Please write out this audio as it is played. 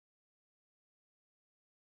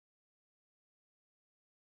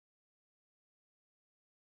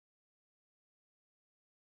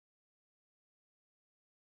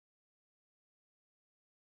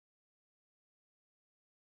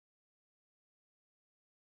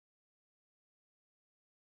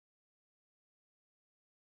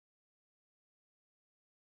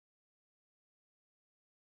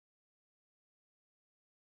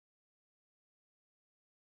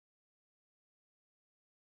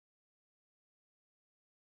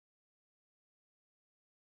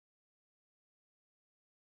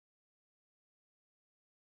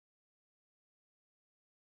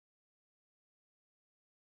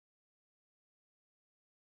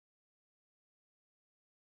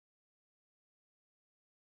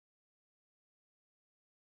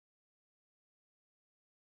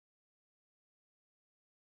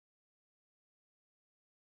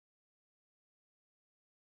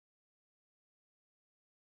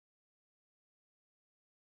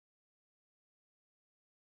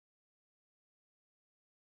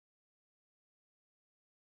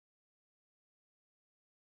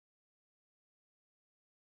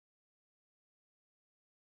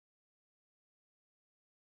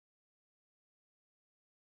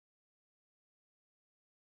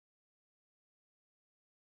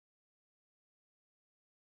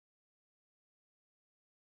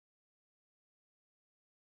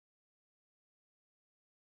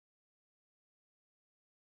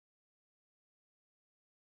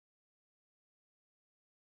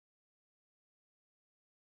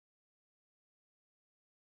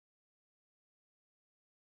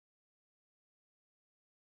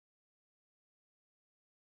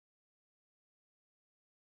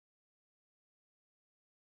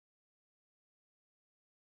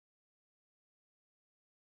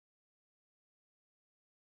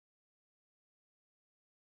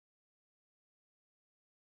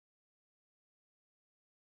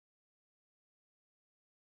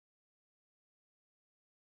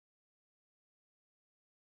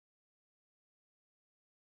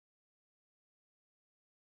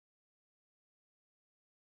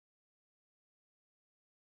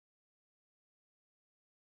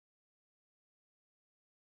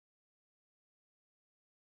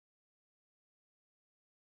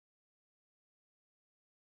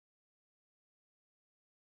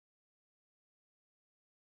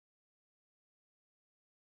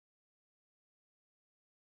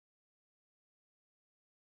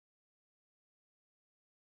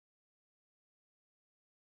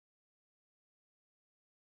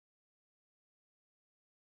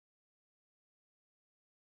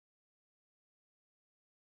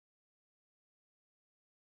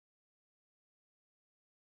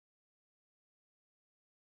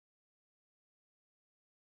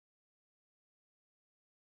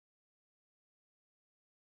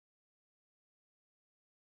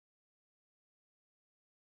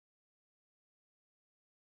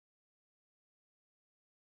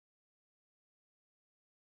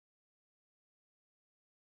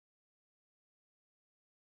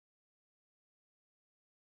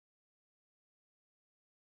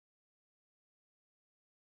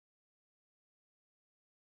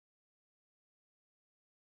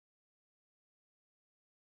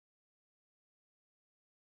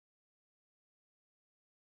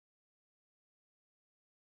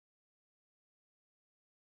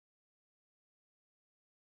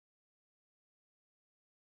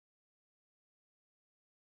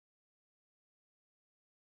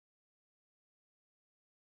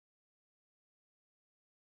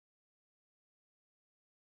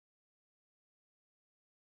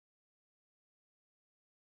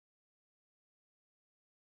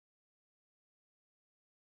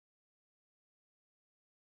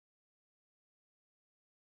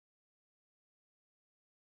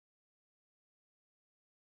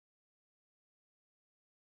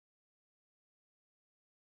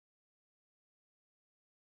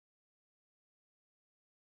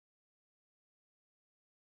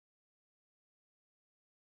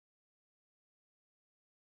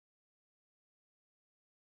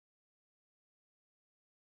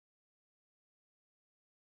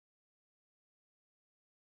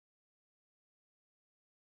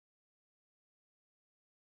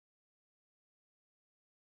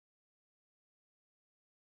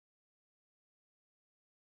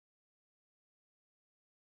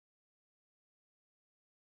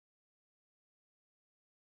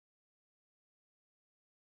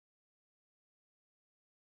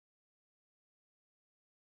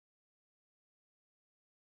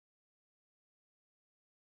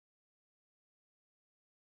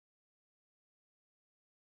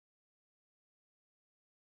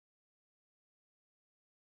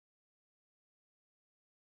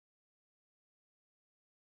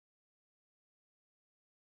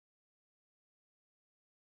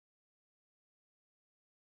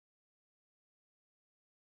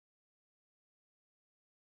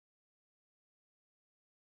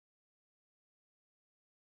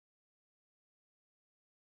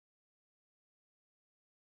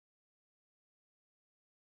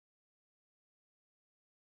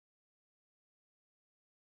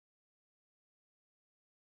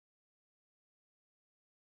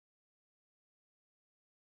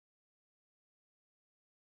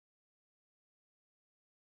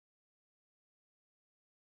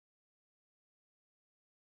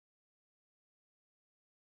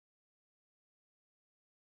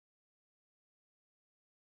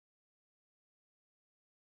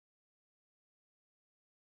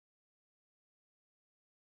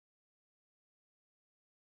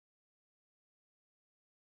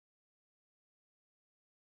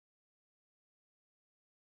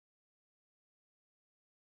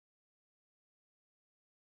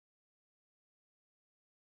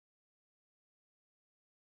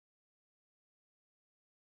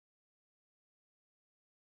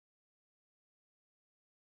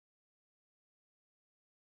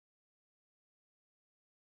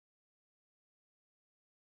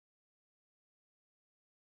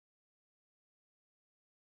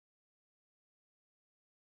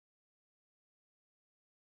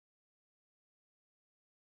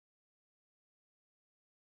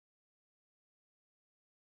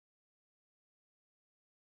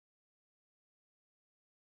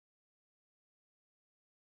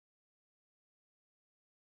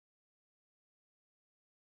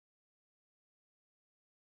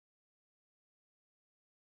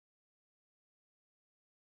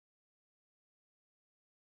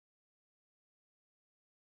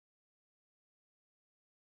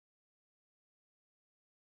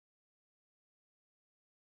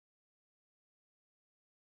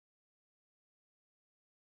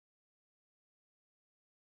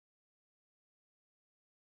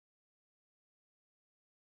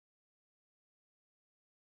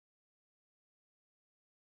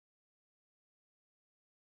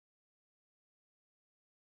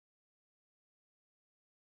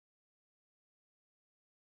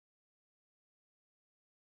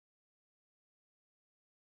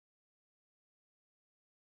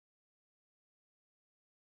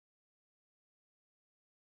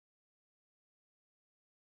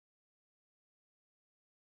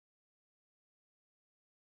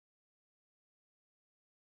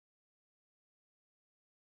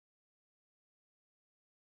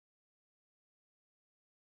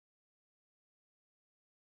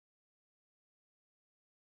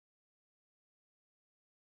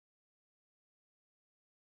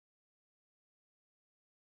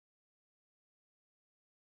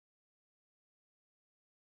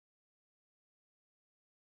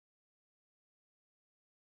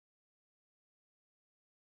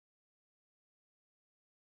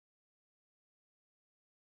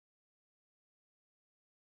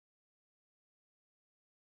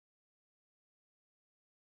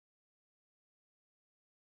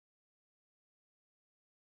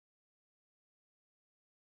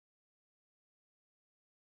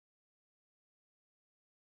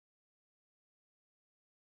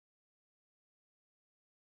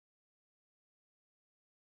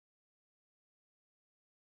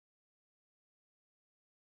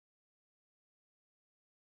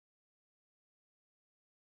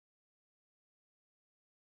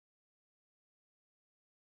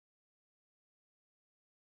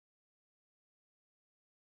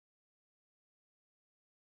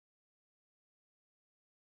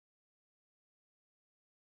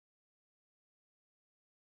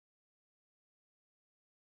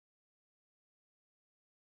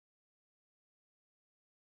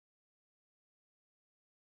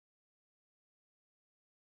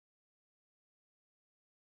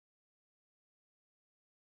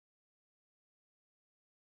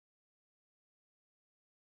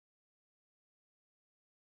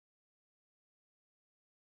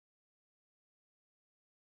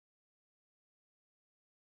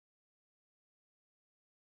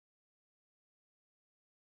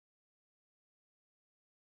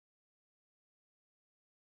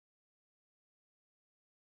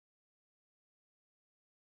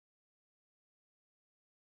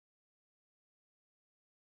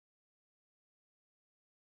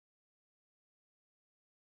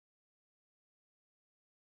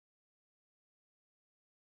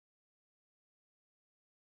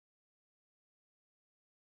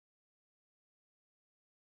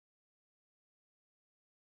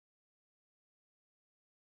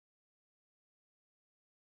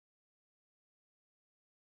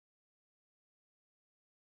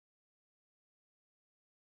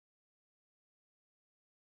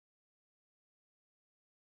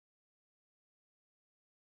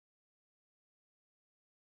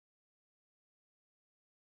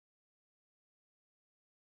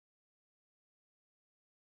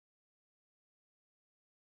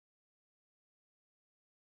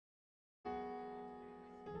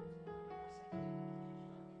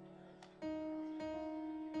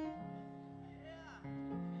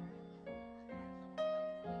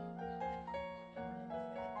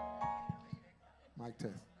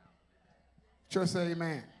test. Church say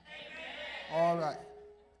amen. All right.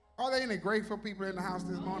 Are there any grateful people in the house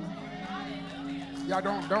this morning? Y'all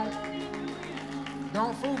don't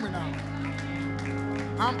fool me now.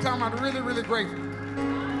 I'm talking about really, really grateful.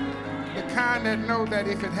 The kind that know that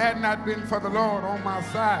if it had not been for the Lord on my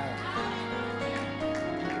side,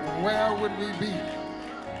 where would we be?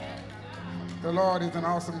 The Lord is an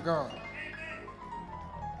awesome God.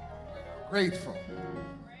 Grateful.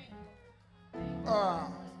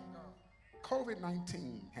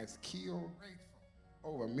 COVID-19 has killed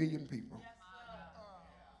over 1 million people.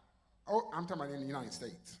 Oh, I'm talking about in the United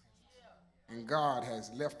States. And God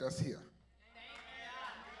has left us here.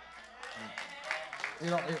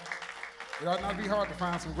 It ought not be hard to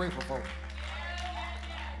find some grateful folk.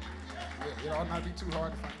 Yeah, it ought not be too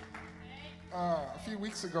hard to find. A few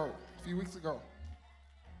weeks ago,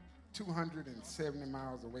 270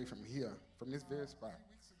 miles away from here, from this very spot,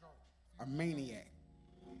 a maniac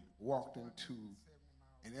walked into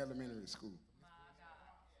an elementary school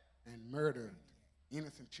and murdered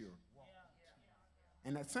innocent children.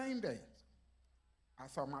 And that same day, I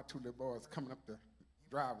saw my 2 little boys coming up the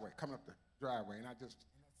driveway, and I just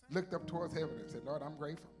looked up towards heaven and said, Lord, I'm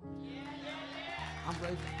grateful. I'm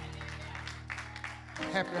grateful.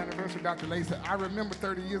 Happy anniversary, Dr. Lacey. I remember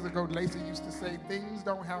 30 years ago, Lacey used to say, things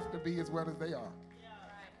don't have to be as well as they are.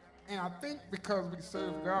 And I think because we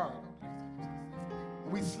serve God,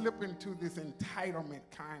 we slip into this entitlement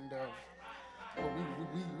kind of, where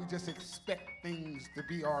we just expect things to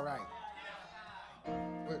be all right.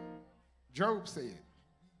 But Job said,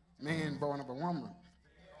 man born of a woman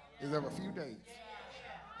is of a few days.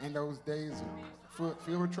 And those days are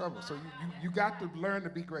filled with trouble. So you got to learn to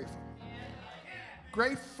be grateful.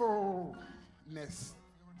 Gratefulness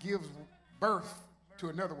gives birth to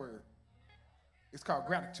another word. It's called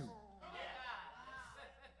gratitude.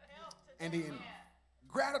 And then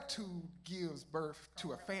gratitude gives birth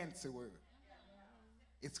to a fancy word.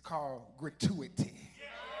 It's called gratuity.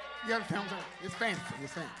 You understand what I'm saying? It's fancy.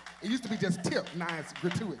 It's fancy. It used to be just tip. Now it's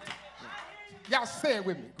gratuity. Yeah. Y'all say it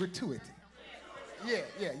with me. Gratuity. Yeah.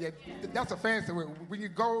 That's a fancy word. When you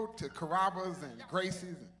go to Carrabba's and Gracie's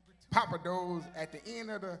and Papa Do's, at the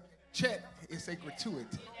end of the check, it's a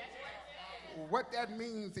gratuity. What that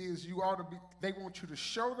means is they want you to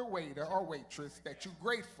show the waiter or waitress that you're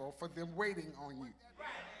grateful for them waiting on you.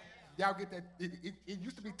 Y'all get that? It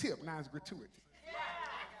used to be tip, now it's gratuity.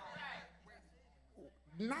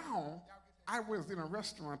 Now, I was in a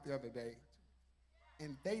restaurant the other day,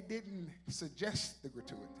 and they didn't suggest the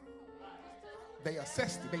gratuity. They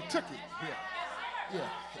assessed it. They took it.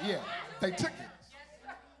 Yeah. They took it.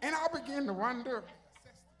 And I began to wonder,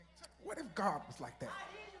 what if God was like that?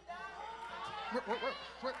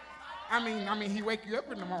 What? I mean, he wake you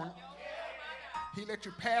up in the morning. He let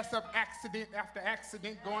you pass up accident after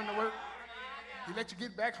accident going to work. He let you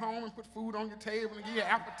get back home and put food on your table and give you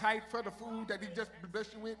appetite for the food that he just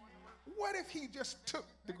blessed you with. What if he just took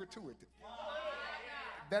the gratuity?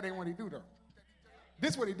 That ain't what he do, though.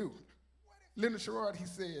 This is what he do. Leonard Sherrod, he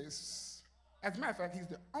says, as a matter of fact, he's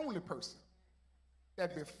the only person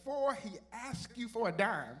that before he asks you for a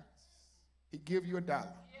dime, he give you $1.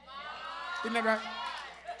 Isn't that right?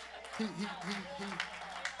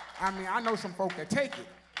 I know some folk that take it.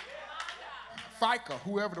 FICA,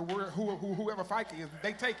 whoever FICA is,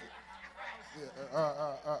 they take it.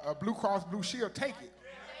 Blue Cross Blue Shield take it.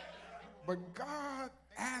 But God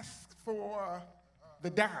asks for the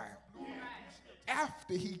dime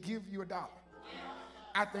after he give you $1.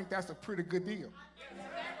 I think that's a pretty good deal.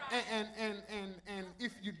 And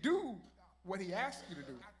if you do what he asks you to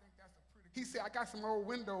do, he said, I got some old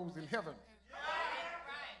windows in heaven.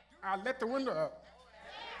 I let the window up.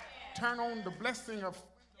 Turn on the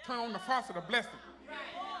faucet of blessing.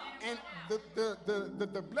 And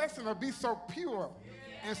the blessing will be so pure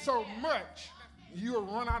and so much, you'll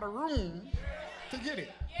run out of room to get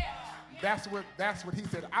it. That's what he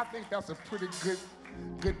said. I think that's a pretty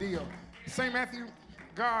good deal. St. Matthew,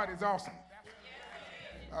 God is awesome.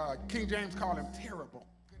 King James called him terrible.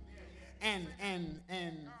 And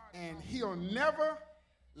he'll never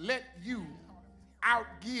let you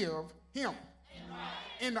outgive him.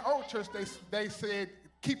 In the old church, they said,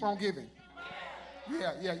 keep on giving.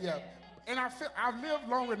 Yeah. And I've lived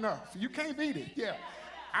long enough. You can't beat it. Yeah.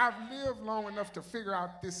 I've lived long enough to figure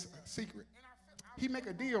out this secret. He make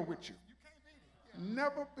a deal with you.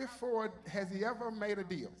 Never before has he ever made a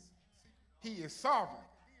deal. He is sovereign.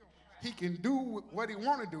 He can do what he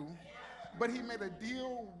want to do, but he made a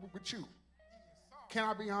deal with you. Can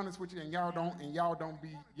I be honest with you? And y'all don't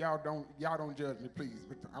judge me, please.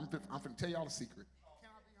 I'm finna tell y'all the secret,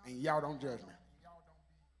 and y'all don't judge me.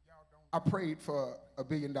 I prayed for $1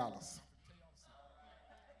 billion. Now,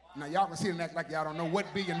 y'all can see and act like y'all don't know what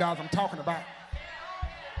 $1 billion I'm talking about.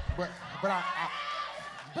 But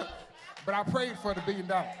I prayed for the $1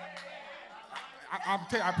 billion.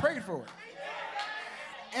 I prayed for it.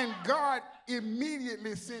 And God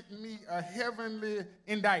immediately sent me a heavenly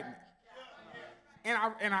indictment. And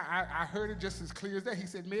I heard it just as clear as that. He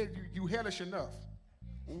said, man, you hellish enough.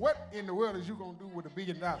 What in the world is you going to do with $1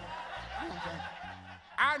 billion? You know what I'm saying?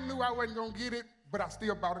 I knew I wasn't going to get it, but I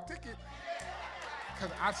still bought a ticket.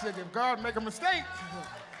 Because I said, if God make a mistake,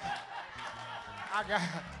 I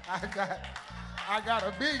got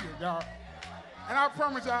 $1 billion, y'all. And I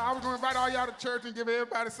promise y'all, I was going to invite all y'all to church and give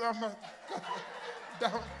everybody something.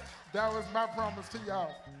 That was my promise to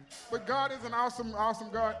y'all. But God is an awesome,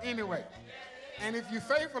 awesome God anyway. And if you're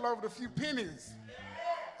faithful over the few pennies,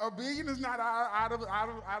 $1 billion is not out of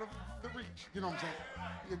the reach. You know what I'm saying?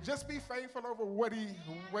 You just be faithful over what he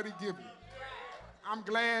give you. I'm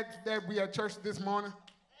glad that we at church this morning.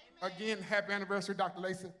 Again, happy anniversary, Dr.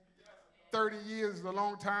 Lacey. 30 years is a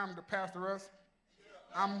long time to pastor us.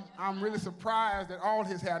 I'm really surprised that all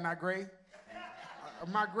his hair not gray.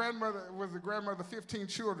 My grandmother was the grandmother of 15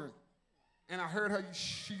 children, and I heard her,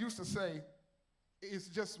 she used to say, it's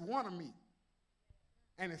just one of me,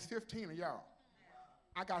 and it's 15 of y'all.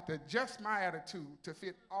 I got to adjust my attitude to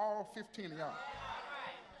fit all 15 of y'all.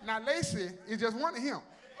 Now, Lacey is just one of him.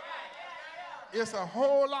 It's a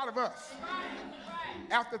whole lot of us.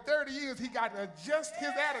 After 30 years, he got to adjust his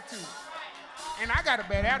attitude. And I got a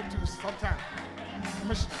bad attitude sometimes.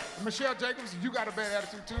 Michelle Jacobs, you got a bad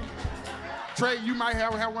attitude too. Trey, you might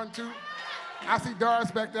have one too. I see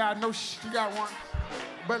Doris back there. I know she got one.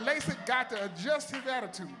 But Lacey got to adjust his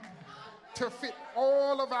attitude to fit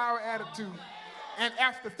all of our attitude. And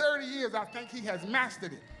after 30 years, I think he has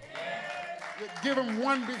mastered it. Give him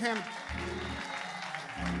one big hand.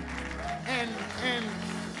 And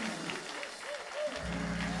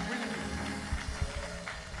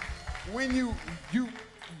when you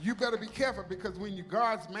better be careful, because when you're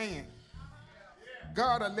God's man,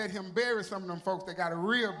 God will let him bury some of them folks that got a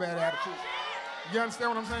real bad attitude. You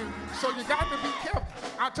understand what I'm saying? So you got to be careful.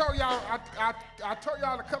 I told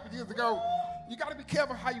y'all a couple years ago, you got to be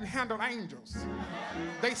careful how you handle angels.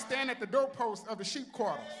 They stand at the doorpost of the sheep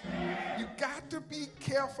quarters. You got to be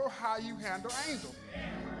careful how you handle angels.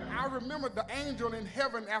 I remember the angel in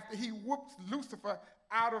heaven after he whooped Lucifer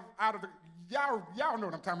out of the, y'all know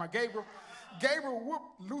what I'm talking about, Gabriel. Gabriel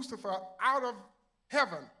whooped Lucifer out of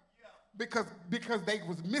heaven because they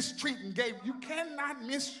was mistreating Gabriel. You cannot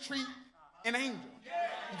mistreat an angel.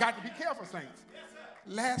 You got to be careful, saints.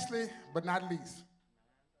 Lastly, but not least,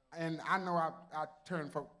 and I know I turn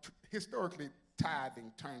folks, historically,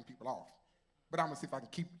 tithing turned people off. But I'm going to see if I can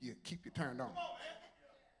keep you turned on.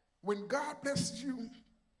 When God blesses you,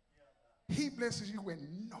 he blesses you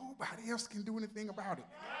when nobody else can do anything about it.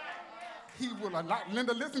 He will allow,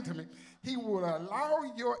 Linda, listen to me. He will allow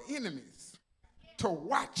your enemies to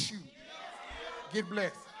watch you get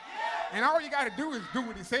blessed. And all you got to do is do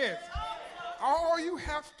what he says. All you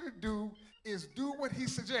have to do is do what he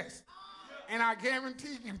suggests. And I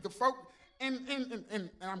guarantee you, the folk, and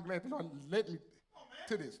I'm glad the Lord led me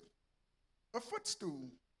to this. A footstool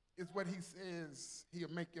is what he says he'll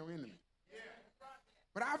make your enemy.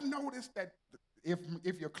 But I've noticed that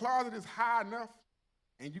if your closet is high enough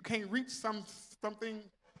and you can't reach something,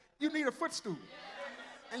 you need a footstool.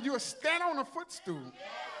 And you'll stand on a footstool.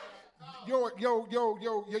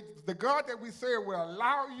 The God that we serve will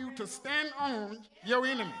allow you to stand on your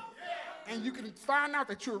enemy. And you can find out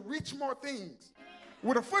that you'll reach more things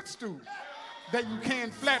with a footstool than you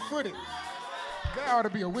can flat-footed. There ought to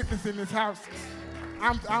be a witness in this house.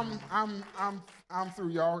 I'm through,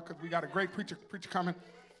 y'all, because we got a great preacher coming.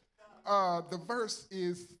 The verse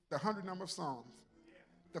is the 100 number of Psalms,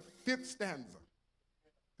 the 5th stanza,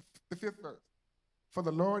 the 5th verse. For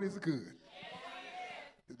the Lord is good.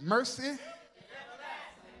 His mercy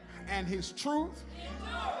and his truth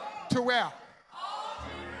to where?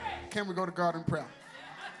 Can we go to God in prayer?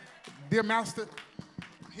 Dear Master,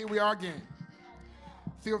 here we are again.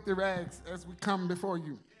 Filthy rags as we come before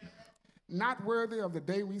you. Not worthy of the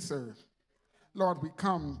day we serve. Lord, we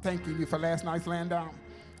come thanking you for last night's laying down.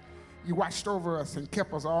 You watched over us and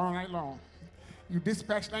kept us all night long. You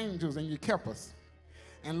dispatched angels and you kept us.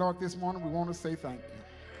 And Lord, this morning we want to say thank you.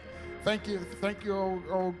 Thank you,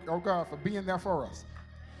 oh God, for being there for us.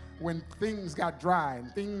 When things got dry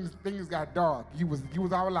and things got dark, you was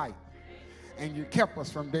our light. And you kept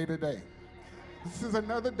us from day to day. This is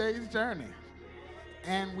another day's journey.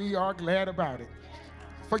 And we are glad about it.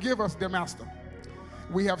 Forgive us, dear Master.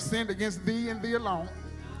 We have sinned against thee and thee alone.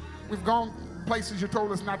 We've gone places you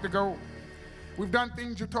told us not to go. We've done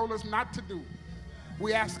things you told us not to do.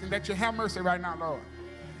 We're asking that you have mercy right now, Lord.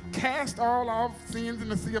 Cast all our sins in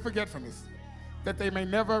the sea of forgetfulness, that they may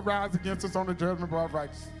never rise against us on the judgment of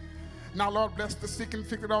righteous. Now, Lord, bless the sick and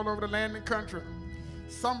afflicted all over the land and country.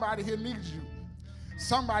 Somebody here needs you.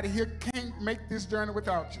 Somebody here can't make this journey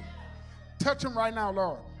without you. Touch them right now,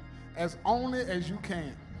 Lord, as only as you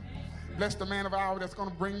can. Bless the man of our hour that's going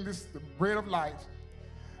to bring this the bread of life.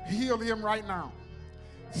 Heal him right now.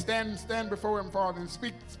 Stand before him, Father, and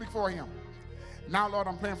speak for him. Now, Lord,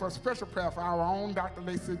 I'm praying for a special prayer for our own Dr.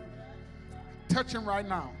 Lacey. Touch him right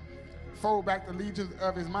now. Fold back the legions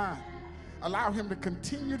of his mind. Allow him to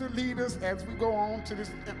continue to lead us as we go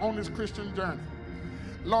on this Christian journey.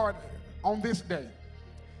 Lord, on this day,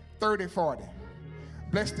 30-40,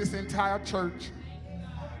 bless this entire church.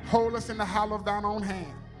 Hold us in the hollow of thine own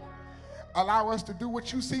hand. Allow us to do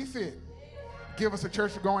what you see fit. Give us a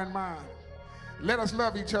church-going mind. Let us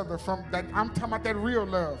love each other from that. I'm talking about that real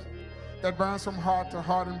love that burns from heart to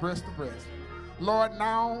heart and breast to breast. Lord,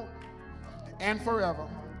 now and forever,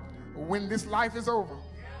 when this life is over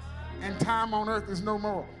and time on earth is no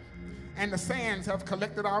more and the sands have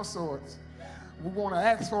collected our swords, we want to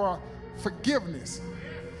ask for forgiveness.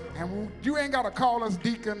 And you ain't got to call us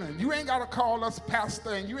deacon, and you ain't got to call us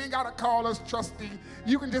pastor, and you ain't got to call us trustee.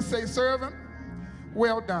 You can just say, servant,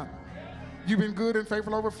 well done. You've been good and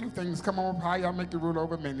faithful over a few things. Come on, high, I'll make you rule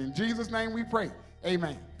over men. In Jesus' name we pray.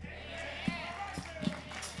 Amen.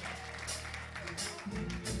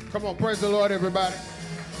 Come on, praise the Lord, everybody.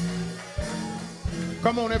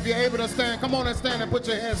 Come on, if you're able to stand, come on and stand and put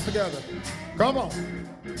your hands together. Come on.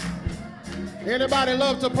 Anybody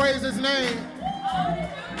love to praise his name?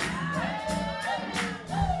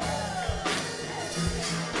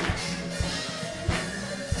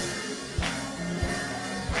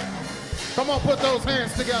 Come on, put those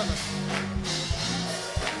hands together.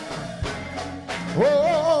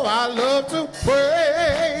 Oh, I love to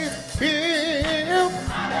praise him.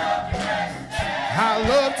 I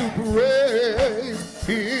love to praise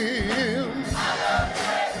him.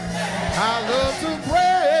 I love to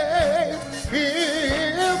praise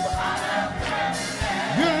him.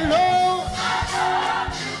 You know,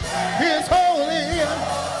 he's holy.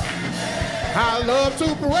 I love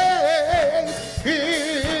to praise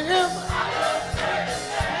him.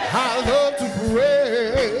 I love to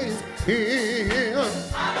praise him.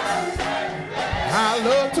 I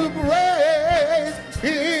love to praise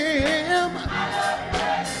him.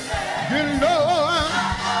 You know,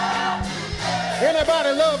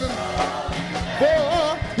 anybody love him?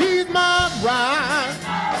 For he's my rock,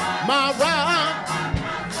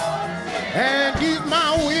 and he's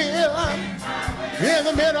my will in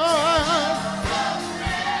the middle.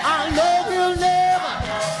 I know he'll never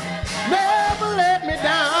let me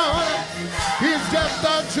down. He's just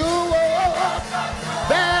a jewel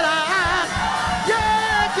that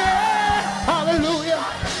hallelujah,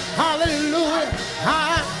 hallelujah,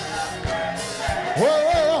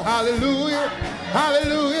 oh, hallelujah,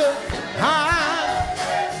 hallelujah,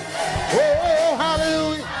 oh,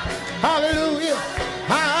 hallelujah, hallelujah,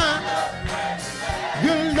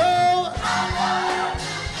 you know,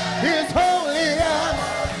 he's holy,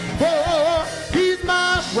 for he's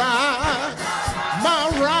my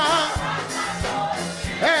rock,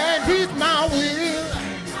 and he's my will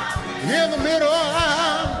in the middle.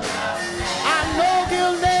 I know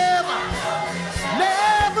he'll never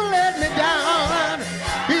let me down.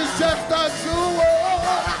 He's just a jewel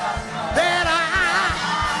that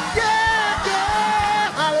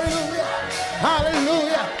hallelujah,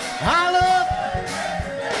 hallelujah, hallelujah,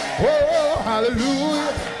 oh,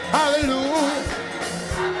 hallelujah, hallelujah,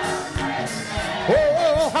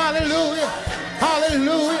 oh, hallelujah,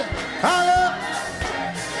 hallelujah, hallelujah.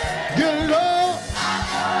 You know,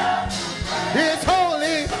 he's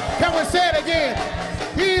holy. Can we say it again?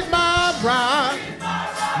 He's my rock,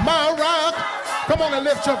 my rock. Come on and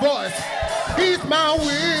lift your voice. He's my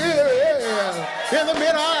will in the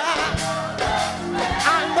middle.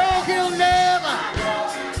 I know he'll never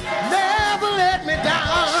let me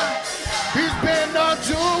down. He's been a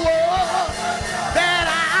jewel that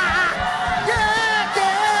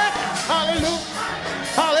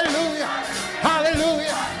hallelujah, hallelujah,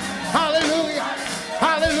 hallelujah, hallelujah,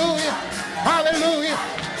 hallelujah, hallelujah,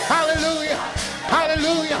 hallelujah,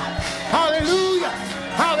 hallelujah, hallelujah,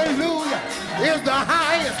 hallelujah is the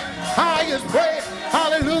highest praise.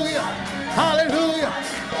 Hallelujah, hallelujah,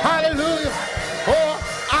 hallelujah. Oh,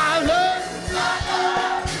 I love,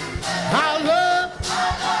 I love,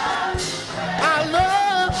 I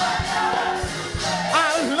love,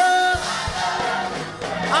 I love,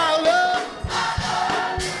 I love.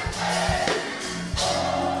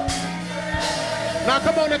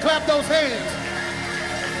 come on and clap those hands.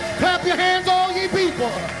 Clap your hands, all ye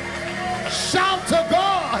people. Shout to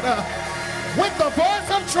God with the voice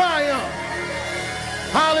of triumph.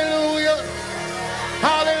 Hallelujah.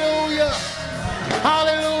 Hallelujah.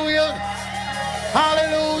 Hallelujah.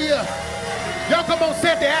 Hallelujah. Y'all come on,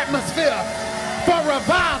 set the atmosphere for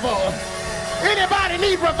revival. Anybody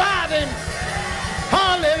need reviving?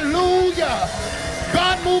 Hallelujah.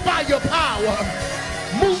 God, move by your power.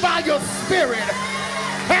 Move by your spirit.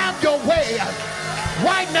 Have your way.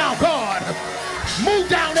 Right now, God. Move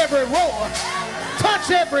down every road.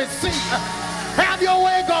 Touch every seat. Have your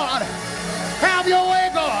way, God. Have your way,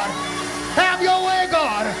 God. Have your way,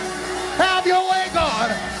 God. Have your way,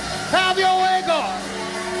 God. Have your way, God.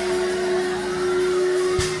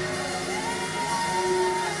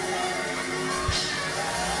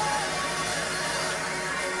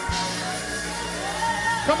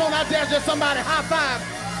 Come on, I dare just somebody high five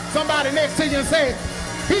somebody next to you and say,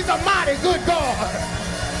 he's a mighty good God.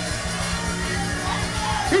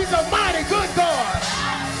 He's a mighty good God.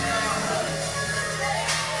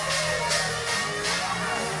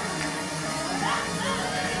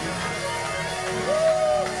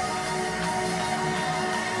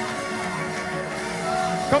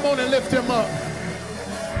 Come on and lift him up.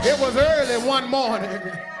 It was early one morning,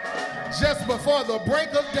 just before the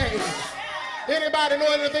break of day. Anybody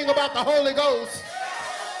know anything about the Holy Ghost?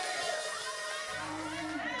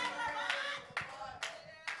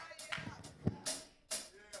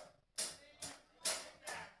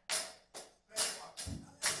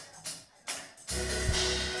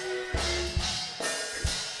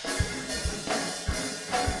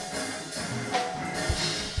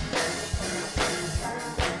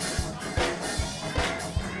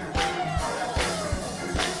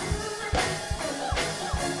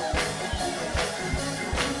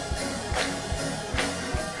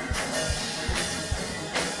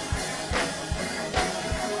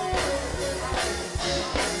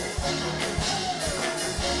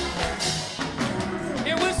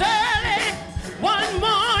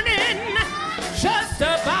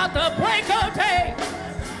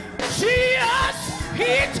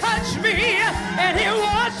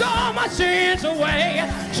 Sins away.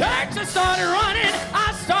 Church, I started running,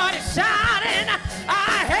 I started shouting.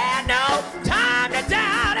 I had no time to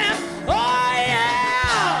doubt him. Oh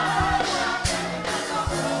yeah.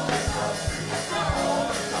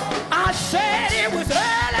 I said it was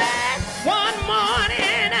early one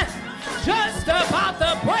morning, just about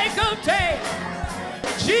the break of day.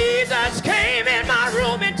 Jesus came in my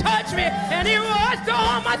room and touched me, and he washed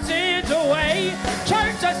all my sins away.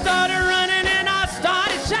 Church, I started running and I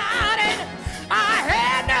started shouting. I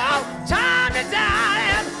had no time to doubt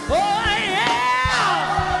him. Oh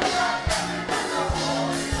yeah.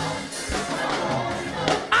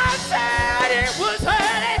 I said it was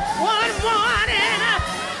early one morning,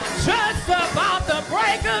 just about the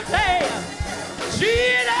break of day.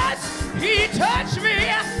 Jesus, he touched me,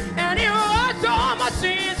 and he washed all my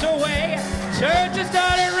sins away. Church, I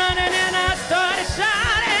started running and I started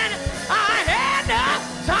shouting. I had no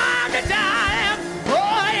time to doubt him.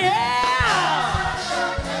 Oh yeah.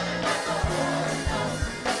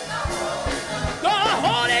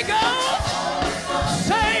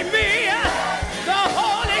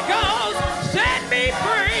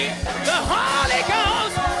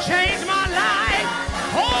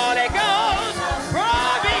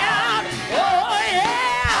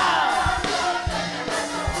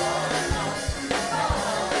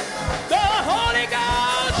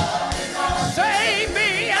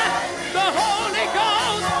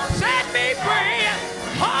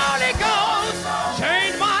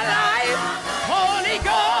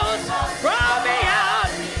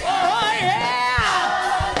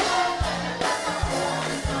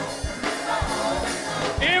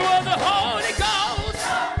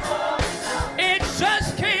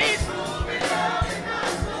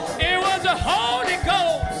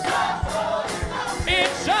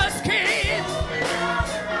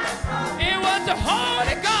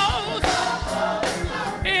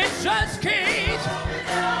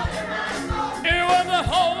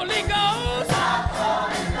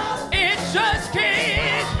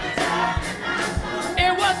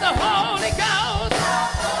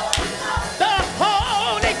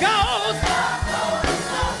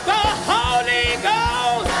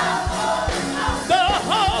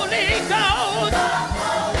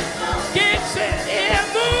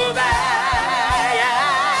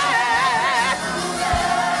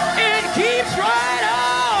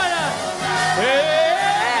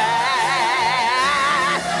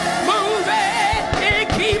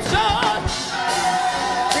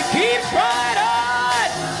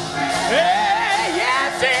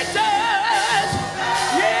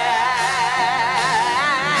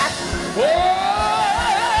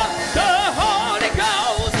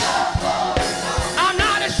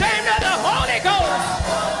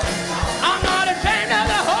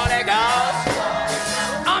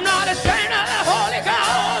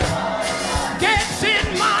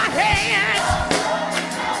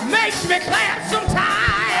 makes me clap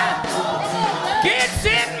sometimes, gets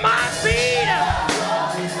in my feet,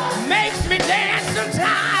 makes me dance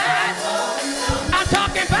sometimes. I'm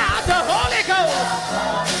talking about the Holy Ghost.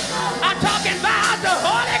 I'm talking about the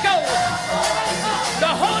Holy Ghost. The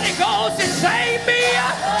Holy Ghost that saved me.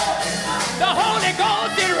 The Holy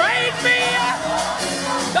Ghost that raised me.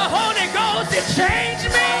 The Holy Ghost that changed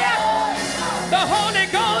me. The Holy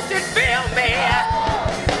Ghost that filled me.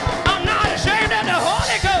 I'm not ashamed of the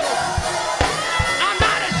Holy Ghost. I'm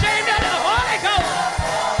not ashamed of the Holy Ghost.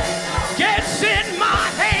 Gets in my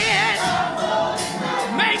hands,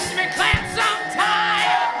 makes me clap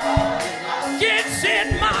sometimes, gets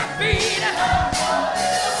in my feet,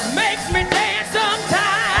 makes me dance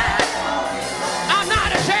sometimes. I'm not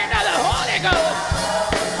ashamed of the Holy Ghost.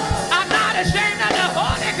 I'm not ashamed of the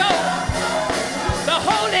Holy Ghost. The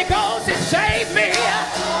Holy Ghost that saved me.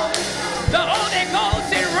 The Holy Ghost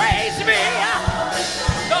that raised me.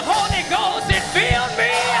 The Holy Ghost that filled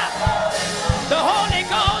me. The Holy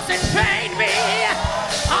Ghost that changed me.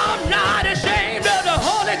 I'm not ashamed of the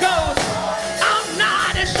Holy Ghost. I'm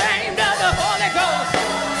not ashamed of the Holy Ghost.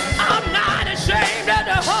 I'm not ashamed of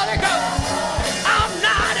the Holy Ghost. I'm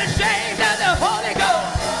not ashamed of the Holy Ghost.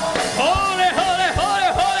 Holy, holy,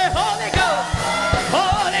 holy, holy, Holy Ghost.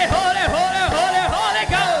 Holy, holy, holy, holy, Holy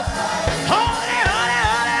Ghost. Holy, holy,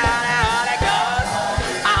 holy, holy, Holy Ghost.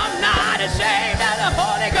 I'm not ashamed of the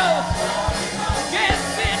Holy Ghost.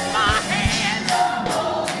 Gets in my hands,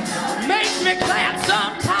 makes me clap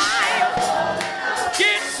sometimes,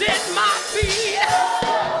 gets in my feet,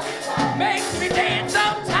 makes me dance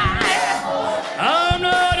sometimes. I'm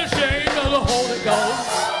not ashamed of the Holy Ghost.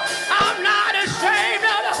 I'm not ashamed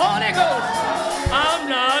of the Holy Ghost. I'm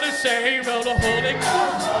not ashamed of the Holy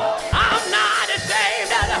Ghost. I'm not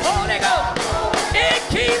ashamed of the Holy Ghost. It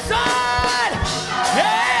keeps on.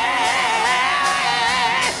 Yeah.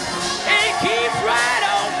 It keeps right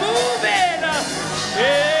on moving.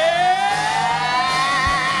 Yeah.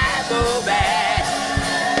 Moving.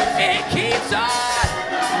 It keeps on.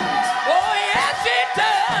 Oh, yes, it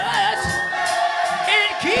does.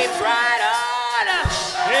 It keeps right on.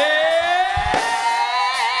 Yeah.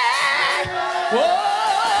 Oh,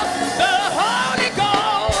 the Holy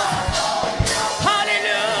Ghost.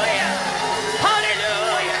 Hallelujah.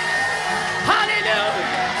 Hallelujah.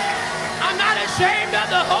 Hallelujah. I'm not ashamed of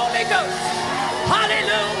the Holy Ghost.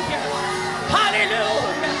 Hallelujah.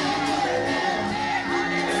 Hallelujah.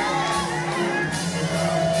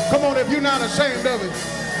 Come on, if you're not ashamed of it,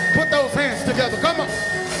 put those hands together. Come on.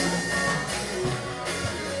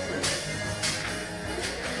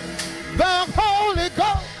 The Holy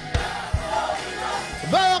Ghost.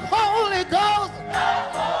 The Holy Ghost.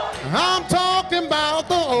 I'm talking about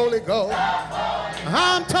the Holy Ghost.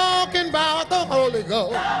 I'm talking about the Holy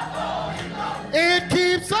Ghost. It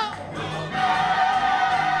keeps on.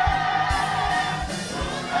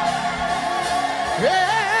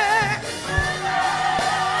 Yeah.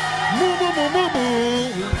 Move, move, move, move,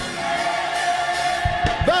 move.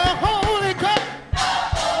 The Holy Ghost.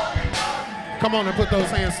 Come on and put those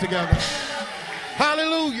hands together.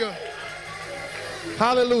 Hallelujah.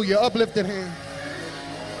 Hallelujah. Uplifted hand.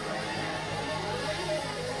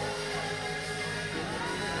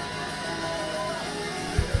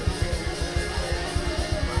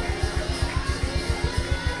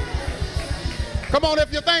 Come on,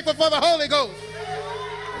 if you're thankful for the Holy Ghost.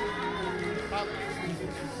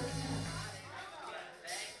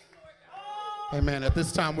 Amen. At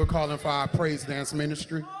this time, we're calling for our praise dance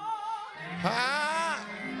ministry. Ah.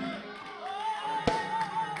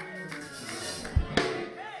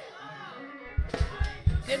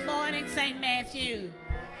 Good morning, St. Matthew.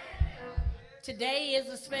 Today is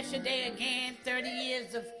a special day again, 30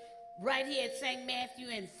 years of right here at St. Matthew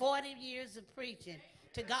and 40 years of preaching.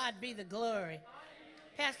 To God be the glory.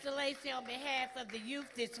 Pastor Lacey, on behalf of the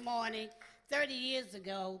youth this morning, 30 years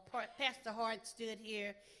ago, Pastor Hart stood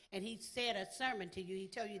here and he said a sermon to you. He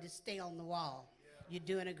told you to stay on the wall. You're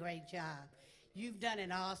doing a great job. You've done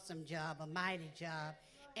an awesome job, a mighty job.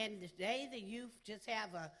 And today the youth just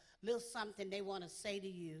have a little something they want to say to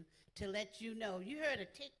you to let you know. You heard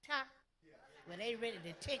of TikTok? Well, they ready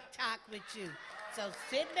to TikTok with you. So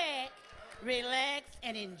sit back, relax,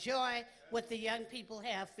 and enjoy what the young people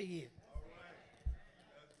have for you.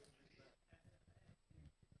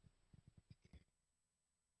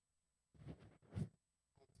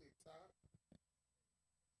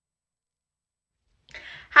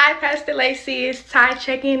 Hi, Pastor Lacey. It's Ty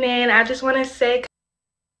checking in. I just want to say.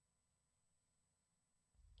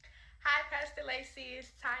 Hi, Pastor Lacey.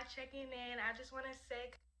 It's Ty checking in. I just want to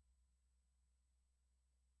say.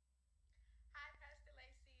 Hi, Pastor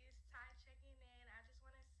Lacey. It's Ty checking in. I just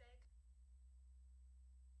want to say.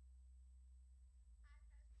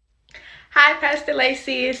 Hi, Pastor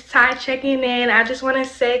Lacey. It's Ty checking in. I just want to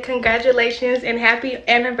say congratulations and happy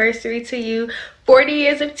anniversary to you. 40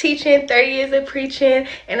 years of teaching, 30 years of preaching,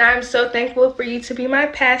 and I'm so thankful for you to be my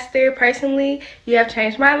pastor. Personally, you have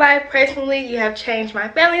changed my life. Personally, you have changed my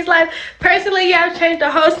family's life. Personally, you have changed the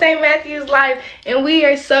whole St. Matthew's life, and we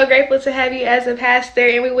are so grateful to have you as a pastor,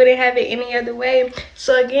 and we wouldn't have it any other way.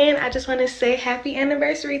 So again, I just want to say happy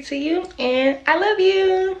anniversary to you, and I love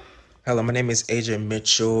you. Hello, my name is Adrian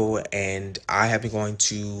Mitchell, and I have been going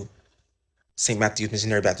to St. Matthew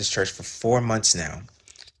Missionary Baptist Church for 4 months now.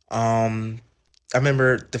 I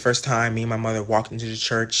remember the first time me and my mother walked into the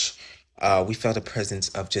church, we felt a presence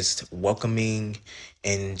of just welcoming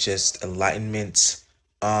and just enlightenment.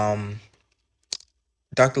 Dr.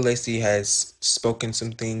 Lacey has spoken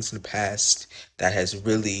some things in the past that has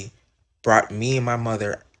really brought me and my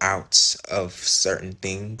mother out of certain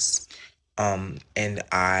things. And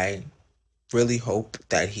I really hope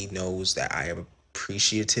that he knows that I am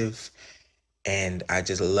appreciative and I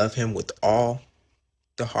just love him with all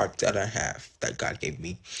the heart that I have, that God gave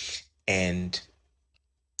me. And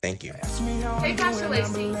thank you. Hey, Pastor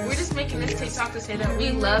Lacey, we're just making this TikTok to say that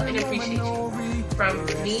we love and appreciate you. From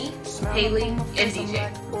me, Haley, and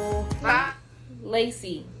DJ. Bye.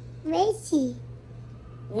 Lacey,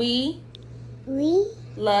 We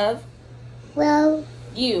love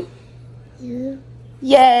you.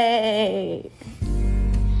 Yay!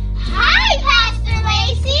 Hi, Pastor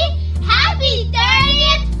Lacey. Happy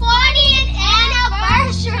 30th, 40th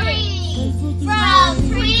anniversary. From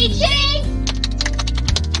preaching,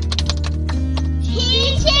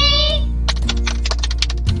 teaching,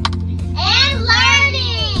 and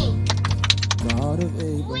learning.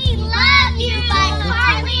 We love you, like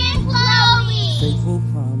Carly and Chloe.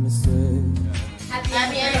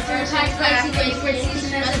 Happy anniversary, Pastor Lacey. Thanks for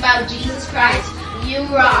teaching us about Jesus Christ. You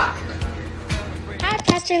rock. Hi,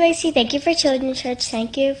 Pastor Lacey. Thank you for Children's Church.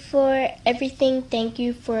 Thank you for everything. Thank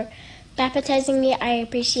you for baptizing me. I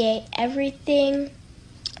appreciate everything.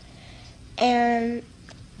 And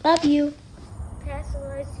love you. Pastor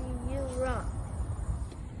Lacey, you rock.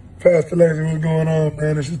 Pastor Lacey, what's going on,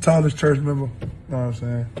 man? It's the tallest church member. You know what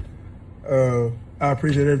I'm saying? I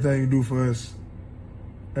appreciate everything you do for us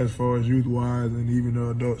as far as youth-wise and even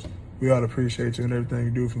the adults. We ought to appreciate you and everything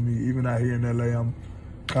you do for me. Even out here in LA, I'm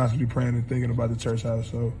constantly praying and thinking about the church house.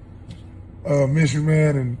 So, miss you,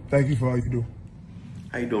 man, and thank you for all you do.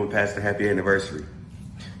 How you doing, Pastor? Happy anniversary.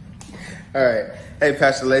 All right. Hey,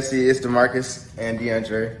 Pastor Lacey, it's DeMarcus and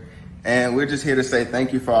DeAndre. And we're just here to say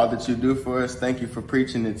thank you for all that you do for us. Thank you for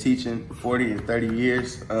preaching and teaching for 40 and 30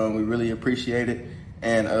 years. We really appreciate it.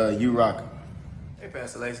 And you rock. Hey,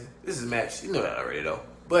 Pastor Lacey. This is Max. You know that already, though.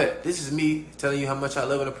 But this is me telling you how much I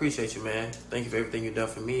love and appreciate you, man. Thank you for everything you've done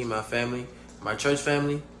for me, my family, my church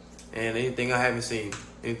family, and anything I haven't seen.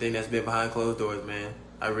 Anything that's been behind closed doors, man.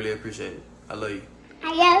 I really appreciate it. I love you.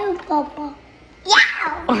 I love you, Papa.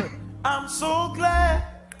 Yeah. I'm so glad.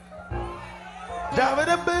 Trouble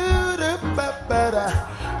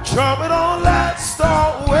don't last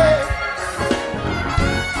always.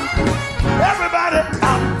 Everybody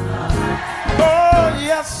out. Oh,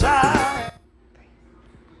 yes, I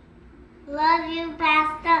Love you,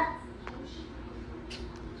 Pastor.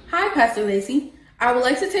 Hi, Pastor Lacey. I would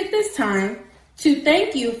like to take this time to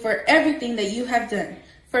thank you for everything that you have done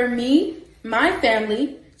for me, my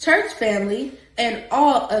family, church family, and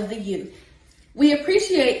all of the youth. We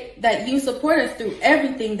appreciate that you support us through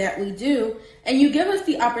everything that we do, and you give us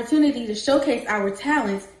the opportunity to showcase our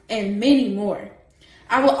talents and many more.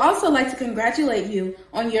 I would also like to congratulate you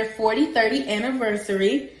on your 40-30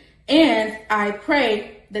 anniversary, and I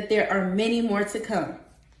pray that there are many more to come.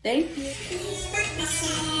 Thank you.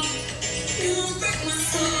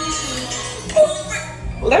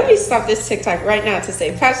 Let me stop this TikTok right now to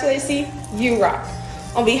say, Pastor Lacey, you rock.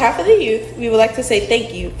 On behalf of the youth, we would like to say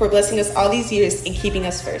thank you for blessing us all these years and keeping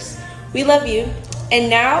us first. We love you. And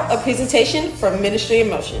now, a presentation from Ministry in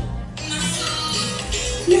Motion.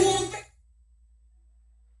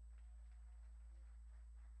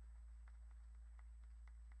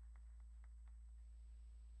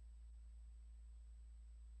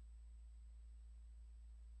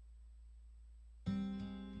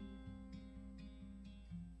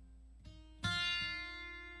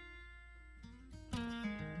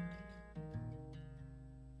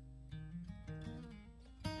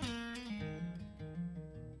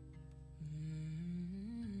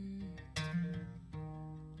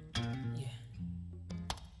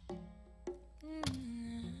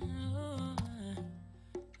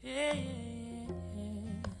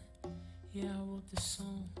 Yeah, I wrote this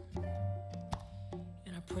song,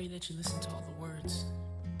 and I pray that you listen to all the words,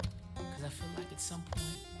 because Because I feel like at some point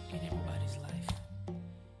in everybody's life,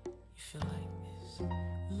 you feel like this.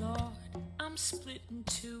 Lord, I'm split in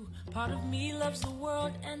two. Part of me loves the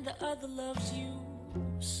world and the other loves you.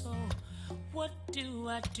 So what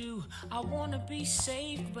do? I wanna be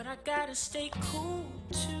saved, but I gotta stay cool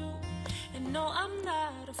too. And no, I'm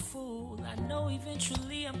not a fool. I know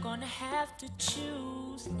eventually I'm gonna have to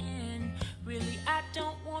choose. And really, I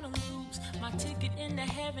don't wanna lose my ticket into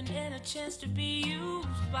heaven and a chance to be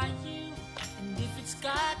used by you. And if it's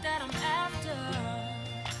God that I'm after,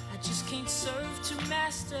 I just can't serve two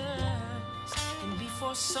masters. And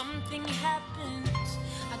before something happens,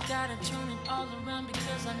 I gotta turn it all around,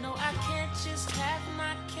 because I know I can't just have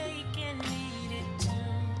my cake and eat it too.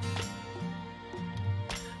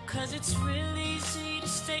 Cause it's real easy to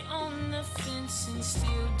stay on the fence and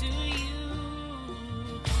still do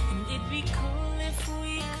you. And it'd be cool if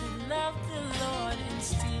we could love the Lord and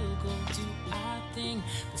still go do our thing.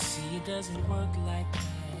 But see, it doesn't work like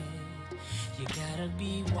that. You gotta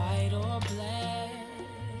be white or black.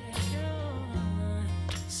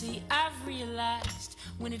 See, I've realized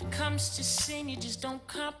when it comes to sin, you just don't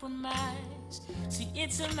compromise. See,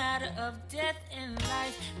 it's a matter of death and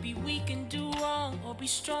life. Be weak and do wrong, or be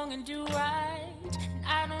strong and do right. And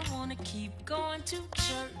I don't wanna keep going to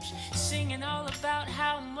church, singing all about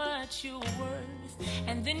how much you're worth,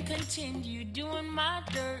 and then continue doing my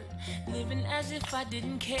dirt, living as if I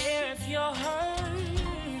didn't care if you're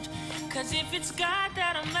hurt. Cause if it's God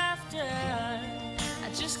that I'm after, I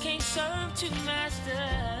just can't serve two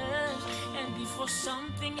masters. And before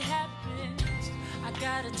something happens, I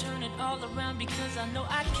gotta turn it all around, because I know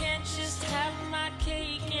I can't just have my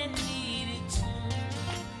cake and eat it too.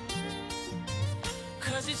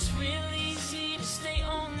 Cause it's real easy to stay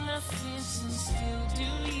on the fence and still do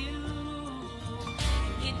you.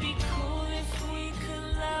 And it'd be cool if we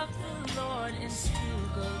could love the Lord and still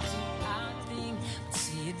go do our thing. But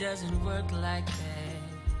see, it doesn't work like that.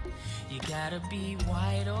 You gotta be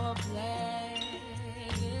white or black.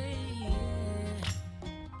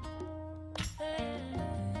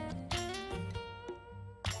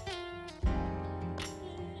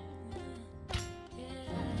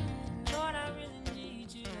 Lord, I really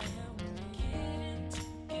need you to help me get it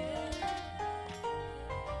together.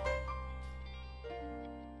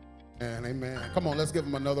 And amen. Come on, let's give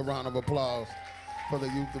them another round of applause for the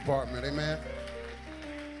youth department. Amen.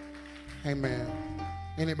 Amen.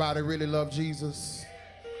 Anybody really love Jesus?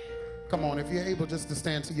 Come on, if you're able just to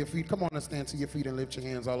stand to your feet, come on and stand to your feet and lift your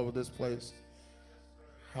hands all over this place.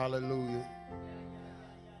 Hallelujah.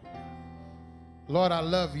 Lord, I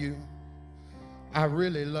love you. I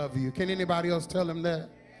really love you. Can anybody else tell him that?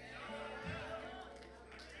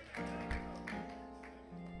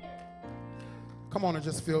 Come on and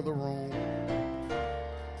just fill the room.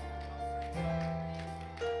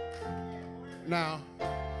 Now,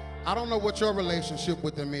 I don't know what your relationship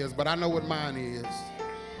with him is, but I know what mine is.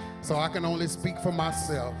 So I can only speak for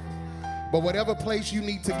myself. But whatever place you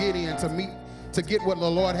need to get in to get what the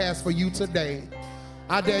Lord has for you today,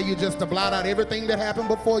 I dare you just to blot out everything that happened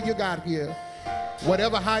before you got here.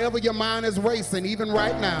 However your mind is racing, even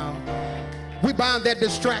right now, we bind that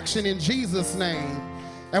distraction in Jesus' name.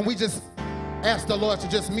 And we just ask the Lord to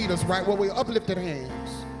just meet us right where we uplifted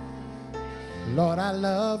hands. Lord, I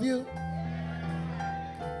love you.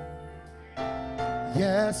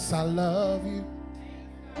 Yes, I love you.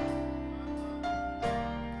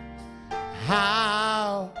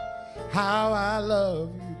 How I love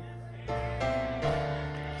you.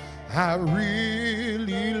 I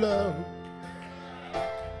really love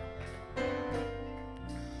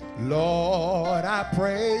you. Lord, I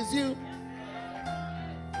praise you.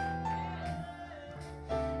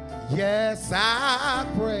 Yes, I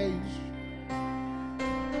praise you.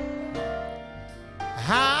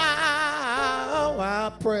 How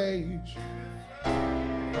I praise you.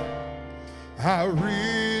 I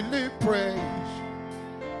really praise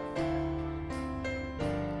you.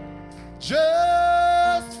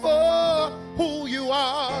 Just for who you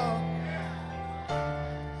are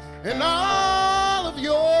and all of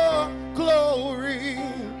your glory.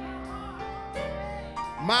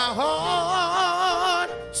 My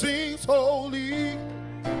heart sings holy.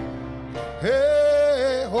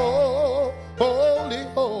 Hey, oh, holy,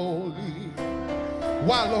 holy.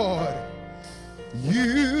 Why, Lord?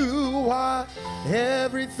 You are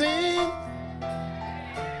everything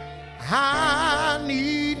I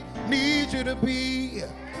need you to be.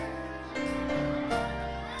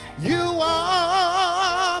 You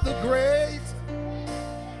are the great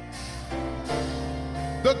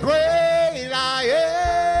I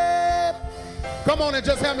am. Come on and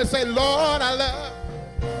just have me say, Lord, I love.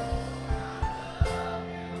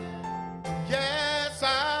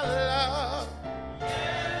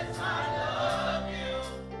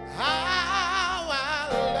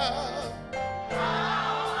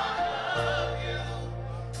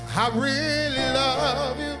 I really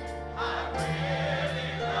love you.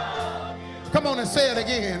 Come on and say it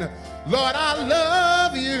again. Lord, I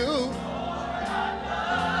love you.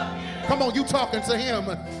 Come on, you talking to him.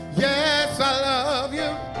 Yes, I love you.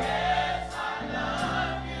 Yes, I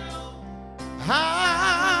love you.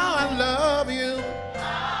 How I love you.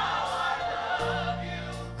 How I love you.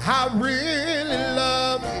 I really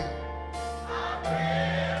love you. I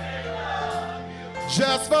really love you.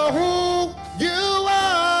 Just for who you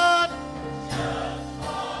are. Just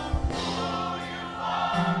for who you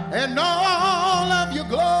are. And all of your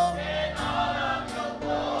glory.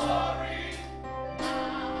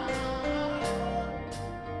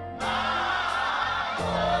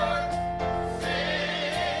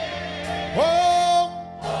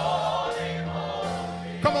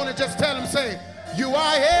 Just tell him, say, you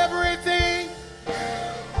are everything. You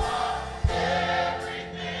are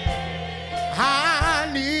everything I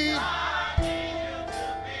need.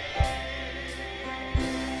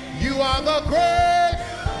 You are the great.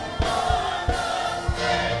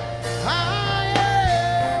 I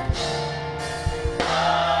am.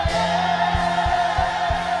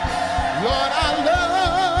 Lord, I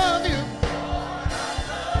love you.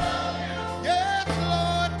 Yes,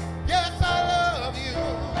 Lord. Yes, I love you.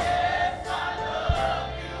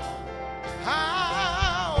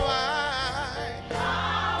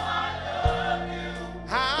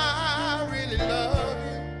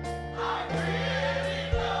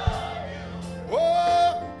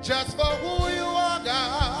 Just for who you are,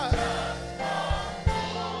 God.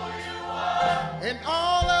 In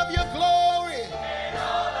all of your glory.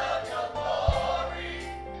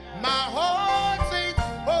 My heart sings,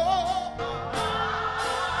 oh.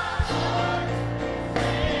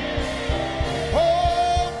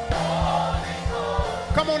 Oh.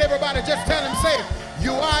 Come on, everybody, just tell him, say,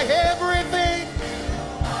 you are everything.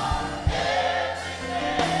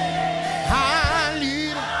 I need.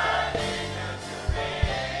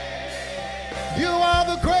 You are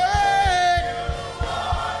the great.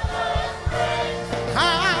 I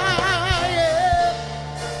am.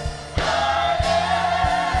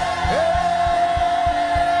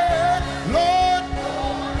 Lord.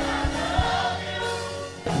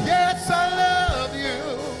 Yes, I love you.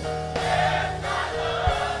 Yes, I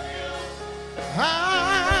love you.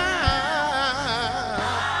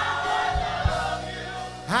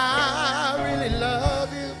 I really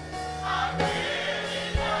love you.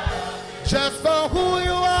 Just for who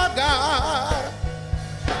you are, God.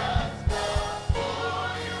 Just for who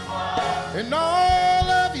you are. In all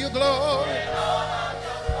of your glory. In all of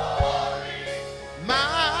your glory. My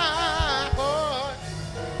heart.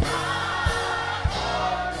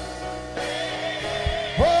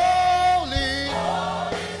 Holy.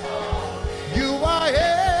 Holy, holy. You are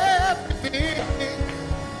everything.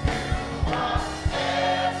 You are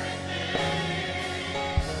everything.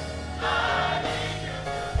 I need you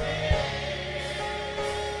to be.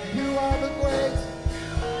 You are the great.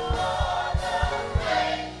 You are the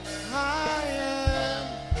great. I am.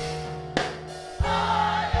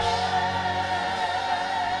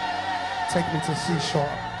 Take me to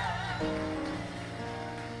seashore.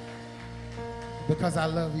 Because I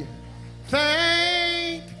love you.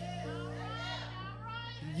 Thank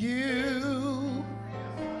you.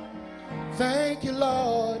 Thank you,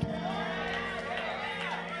 Lord.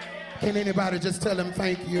 Can anybody just tell him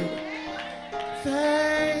thank you?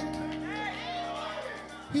 Thank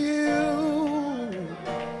you.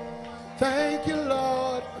 Thank you,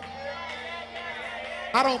 Lord.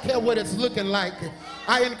 I don't care what it's looking like.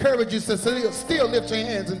 I encourage you to still lift your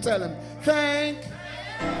hands and tell him, thank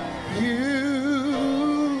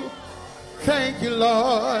you. Thank you,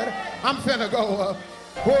 Lord. I'm finna go up.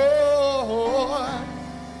 Oh,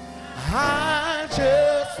 I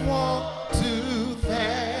just want to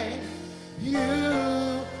thank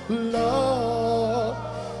you, Lord.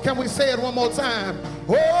 Can we say it one more time?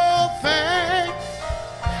 Oh, thank.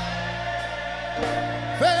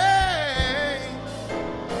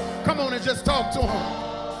 Come on and just talk to him.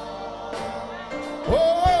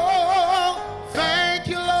 Oh, thank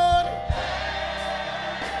you, Lord.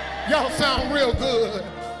 Y'all sound real good.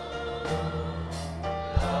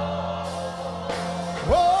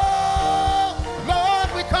 Oh, Lord,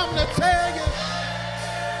 we come to tell you.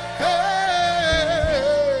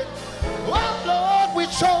 Hey, oh, Lord, we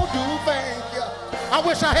sure do thank you. I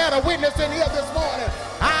wish I had a witness in here this morning.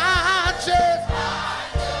 I just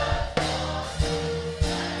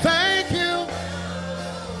thank you.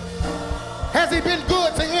 Has he been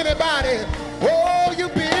good to anybody? Oh,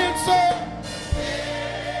 you've been so.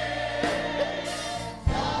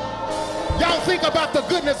 Y'all think about the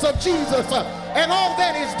goodness of Jesus and all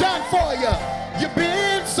that he's done for you. You've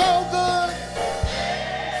been so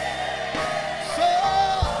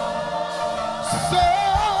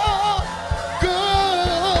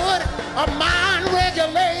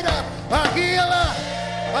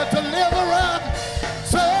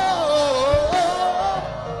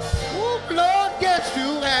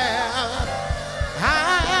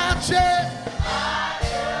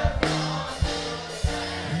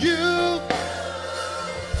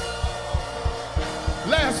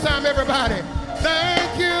everybody.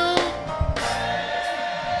 Thank you.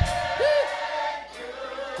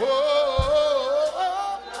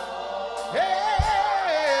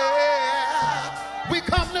 We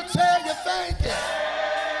come to tell you thank you.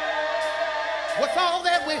 With all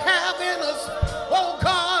that we have in us, oh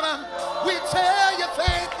God, we tell you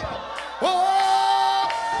thank you. Oh,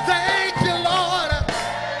 thank you, Lord.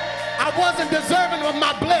 I wasn't deserving of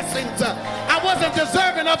my blessings. I wasn't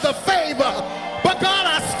deserving of the favor. But God,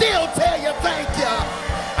 I still tell you thank you.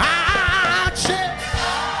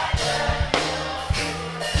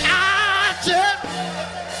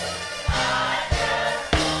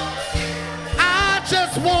 I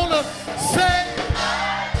just want to say,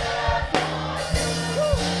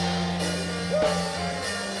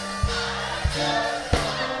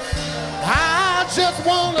 I just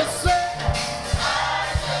want to say,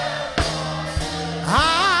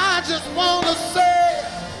 I just want to say,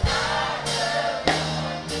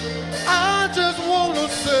 I just want to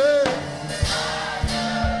say,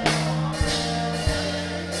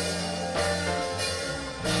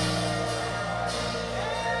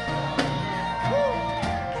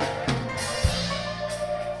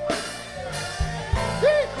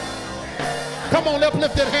 come on,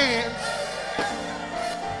 uplifted hands.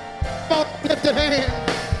 Come on, uplifted hands.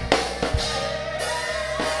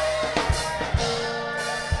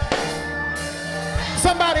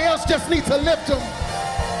 Somebody else just needs to lift them.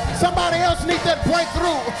 Somebody else needs that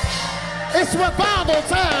breakthrough. It's revival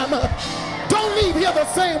time. Don't leave here the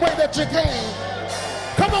same way that you came.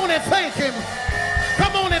 Come on and thank him.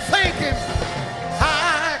 Come on and thank him.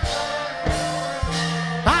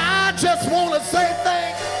 I just want to say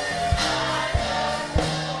thank you.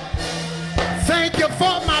 Thank you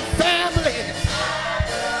for my family.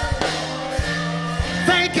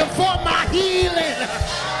 Thank you for my healing.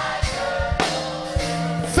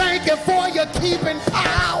 Thank you for your keeping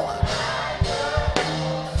power.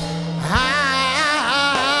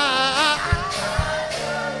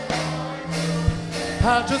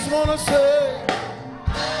 I just want to say,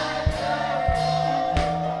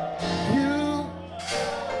 you.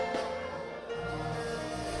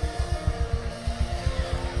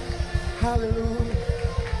 Hallelujah.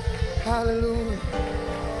 Hallelujah.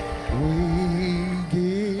 We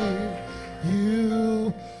give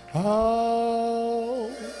you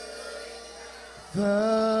all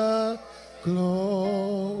the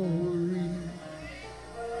glory.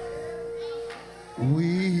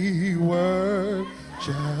 We worship.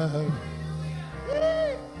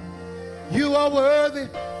 You are worthy.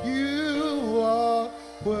 You are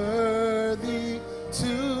worthy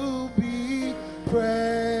to be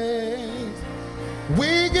praised.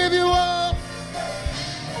 We give you all.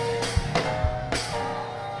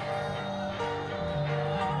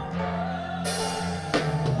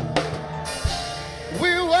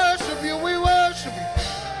 We worship you. We worship you.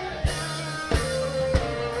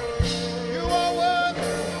 You are worthy.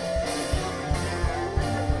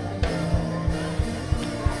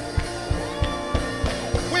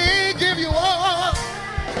 We give you all.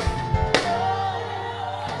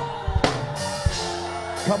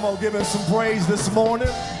 Come on, give him some praise this morning.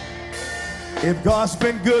 If God's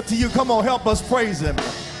been good to you, come on, help us praise him.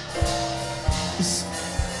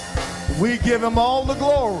 We give him all the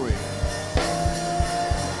glory.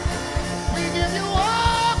 We give you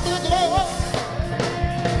all the glory.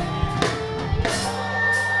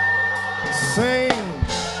 Sing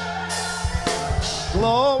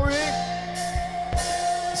glory.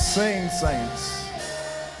 Sing, saints.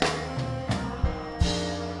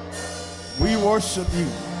 We worship you.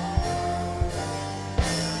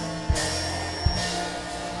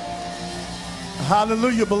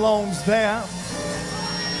 Hallelujah belongs there.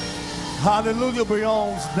 Hallelujah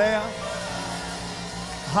belongs there.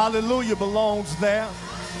 Hallelujah belongs there.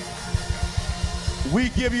 We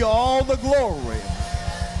give you all the glory.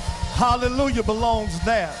 Hallelujah belongs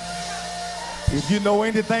there. If you know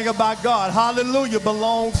anything about God, hallelujah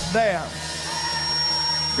belongs there.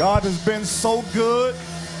 God has been so good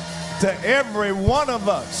to every one of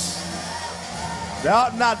us.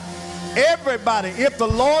 Not everybody. If the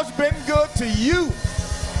Lord's been good to you,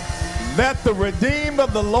 let the redeemed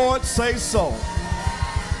of the Lord say so.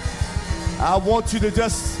 I want you to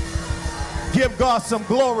just give God some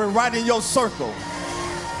glory right in your circle.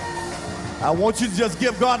 I want you to just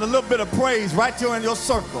give God a little bit of praise right there in your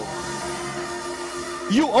circle.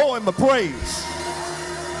 You owe him a praise.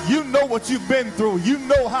 You know what you've been through. You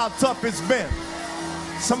know how tough it's been.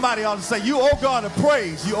 Somebody ought to say, you owe God a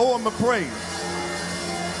praise. You owe him a praise.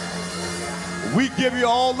 We give you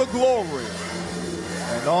all the glory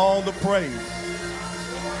and all the praise.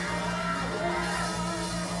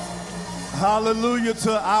 Hallelujah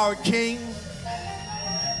to our King.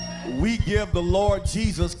 We give the Lord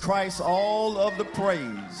Jesus Christ all of the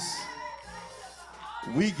praise.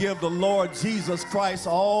 We give the Lord Jesus Christ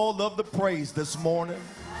all of the praise this morning.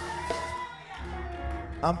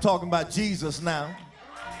 I'm talking about Jesus now.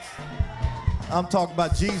 I'm talking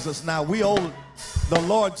about Jesus now. We owe the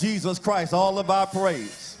Lord Jesus Christ all of our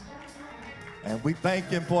praise. And we thank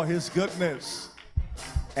him for his goodness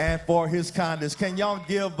and for his kindness. Can y'all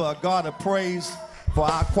give God a praise for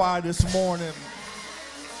our choir this morning?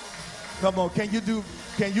 Come on, can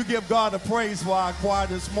you give God a praise for our choir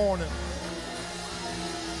this morning?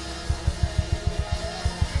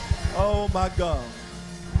 Oh my God.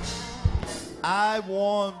 I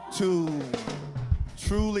want to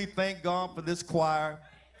truly thank God for this choir.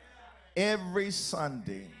 Every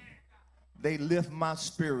Sunday, they lift my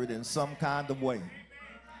spirit in some kind of way.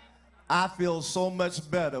 I feel so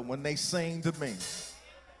much better when they sing to me.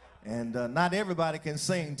 And not everybody can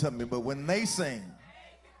sing to me, but when they sing,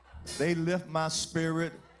 they lift my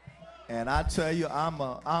spirit. And I tell you,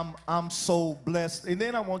 I'm so blessed. And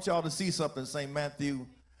then I want y'all to see something, St. Matthew.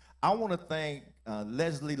 I want to thank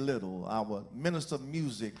Leslie Little, our minister of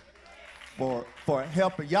music, for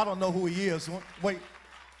helping. Y'all don't know who he is. Wait,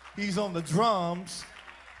 he's on the drums.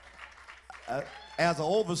 As an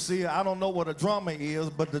overseer, I don't know what a drummer is,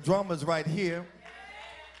 but the drummer's right here.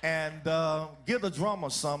 And give the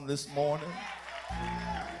drummer some this morning.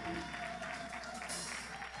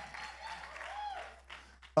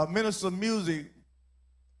 A minister of music,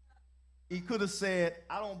 he could have said,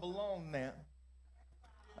 I don't belong there.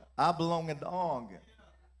 I belong in the organ.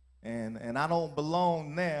 And I don't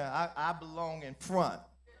belong there. I belong in front.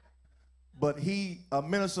 But a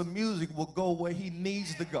minister of music will go where he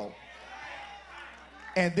needs to go.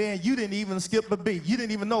 And then you didn't even skip a beat. You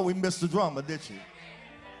didn't even know we missed the drummer, did you?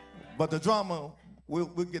 But the drummer, we'll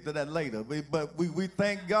get to that later. But we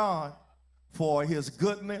thank God for his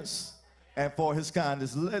goodness and for his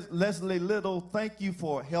kindness. Leslie Little, thank you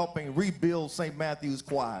for helping rebuild St. Matthew's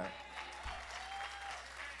choir.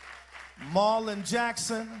 Marlon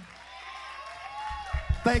Jackson,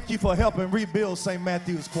 thank you for helping rebuild St.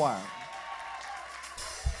 Matthew's choir.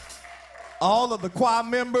 All of the choir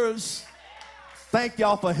members, thank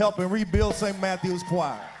y'all for helping rebuild St. Matthew's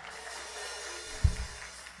choir.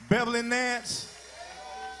 Beverly Nance,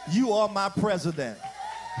 you are my president.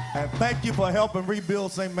 And thank you for helping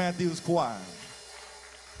rebuild St. Matthew's choir.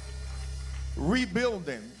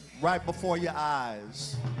 Rebuilding right before your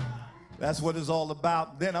eyes. That's what it's all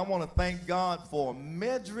about. Then I want to thank God for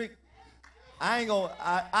Medrick.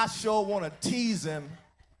 I sure want to tease him.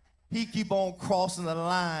 He keep on crossing the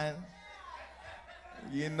line,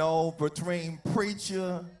 you know, between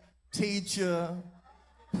preacher, teacher,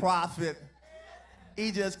 prophet.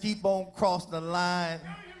 He just keep on crossing the line.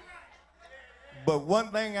 But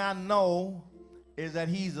one thing I know is that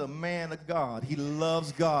he's a man of God. He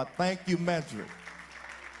loves God. Thank you, Medrick.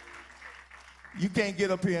 You can't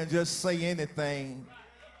get up here and just say anything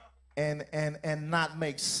and not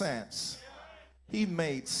make sense. He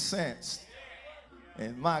made sense.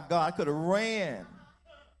 And my God, I could have ran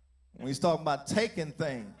when he's talking about taking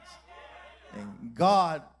things and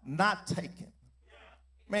God not taking.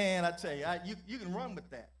 Man, I tell you, you can run with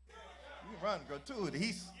that. You can run,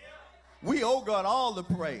 gratuity. We owe God all the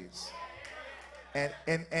praise.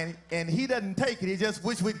 And he doesn't take it. He just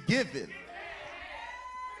wish we'd give it.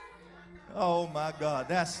 Oh my God,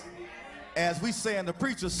 that's, as we say in the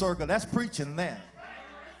preacher circle, that's preaching now.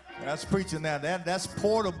 That's preaching now. That's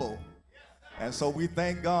portable. And so we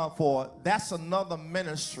thank God for it. That's another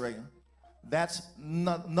ministry. That's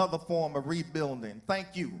another form of rebuilding.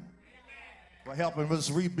 Thank you for helping us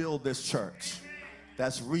rebuild this church.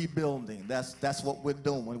 That's rebuilding. That's what we're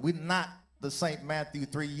doing. We're not the St. Matthew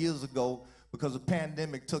 3 years ago because the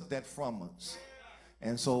pandemic took that from us.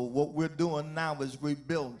 And so what we're doing now is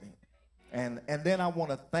rebuilding. And then I want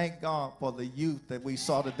to thank God for the youth that we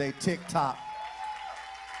saw today, TikTok.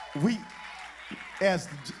 We, as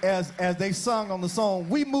they sung on the song,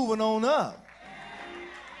 we moving on up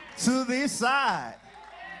to this side.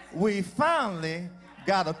 We finally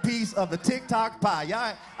got a piece of the TikTok pie.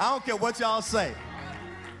 Y'all, I don't care what y'all say.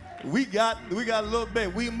 We got a little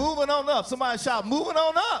bit. We moving on up. Somebody shout, moving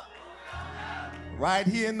on up. Right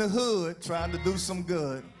here in the hood, trying to do some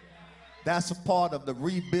good. That's a part of the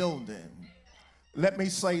rebuilding. Let me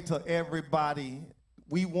say to everybody,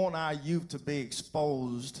 we want our youth to be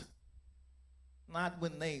exposed, not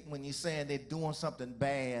when you're saying they're doing something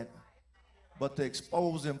bad, but to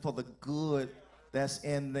expose them for the good that's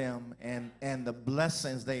in them and the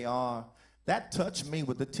blessings they are. That touched me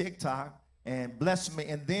with the TikTok and blessed me.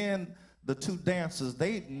 And then the two dancers,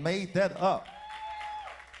 they made that up.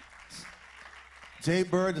 Jay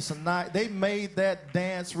Bird and Sanai, they made that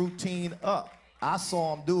dance routine up. I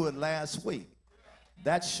saw them do it last week.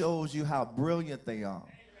 That shows you how brilliant they are,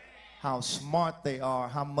 how smart they are,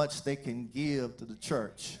 how much they can give to the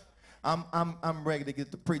church. I'm ready to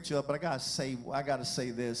get the preacher up, but I gotta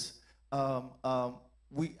say this. I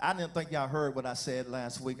didn't think y'all heard what I said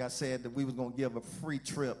last week. I said that we was gonna give a free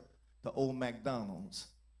trip to Old McDonald's.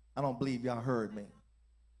 I don't believe y'all heard me.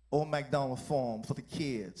 Old McDonald Farm for the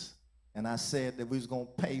kids. And I said that we was gonna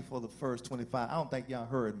pay for the first 25. I don't think y'all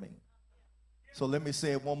heard me. So let me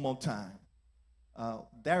say it one more time.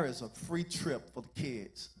 There is a free trip for the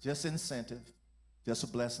kids, just incentive, just a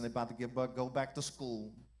blessing. They're about to go back to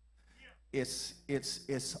school. It's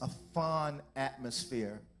a fun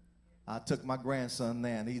atmosphere. I took my grandson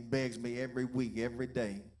there, and he begs me every week, every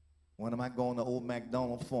day, when am I going to Old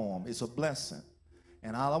McDonald Farm? It's a blessing.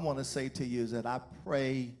 And all I want to say to you is that I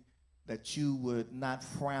pray that you would not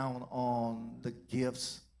frown on the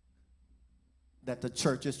gifts that the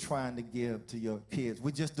church is trying to give to your kids.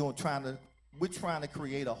 We're trying to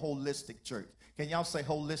create a holistic church. Can y'all say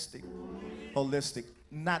holistic? Holistic.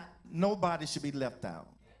 Nobody should be left out.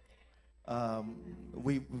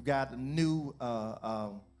 We've got a new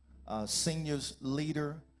seniors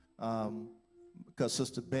leader because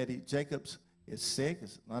Sister Betty Jacobs is sick,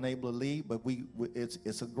 is unable to lead, but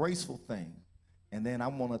it's a graceful thing. And then I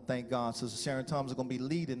want to thank God, Sister Sharon Thomas is going to be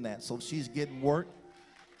leading that, so she's getting work,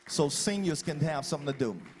 so seniors can have something to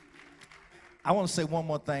do. I want to say one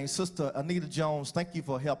more thing. Sister Anita Jones, thank you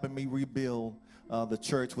for helping me rebuild the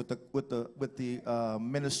church with the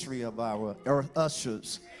ministry of our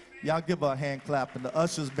ushers. Y'all give her a hand clap, and the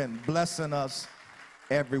ushers been blessing us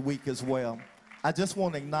every week as well. I just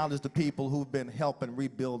want to acknowledge the people who've been helping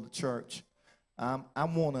rebuild the church. I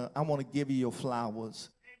want to give you your flowers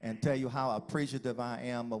and tell you how appreciative I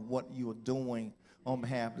am of what you are doing on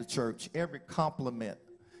behalf of the church. Every compliment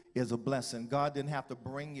is a blessing. God didn't have to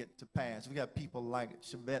bring it to pass. We got people like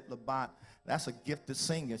Chevette Labat. That's a gifted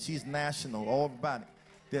singer. She's national. Everybody.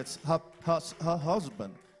 That's her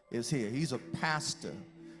husband is here. He's a pastor.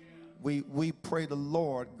 We pray the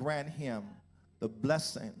Lord grant him the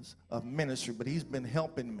blessings of ministry, but he's been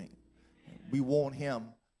helping me. We want him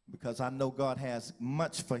because I know God has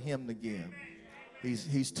much for him to give.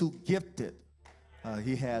 He's too gifted.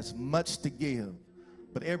 He has much to give,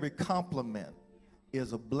 but every compliment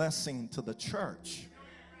is a blessing to the church.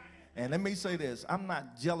 And let me say this, I'm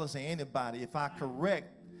not jealous of anybody. If I correct,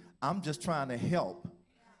 I'm just trying to help.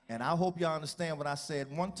 And I hope y'all understand what I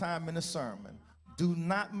said one time in a sermon. Do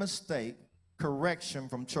not mistake correction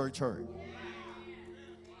from church hurt.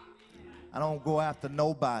 I don't go after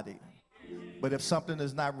nobody. But if something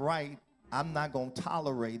is not right, I'm not going to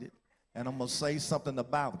tolerate it. And I'm going to say something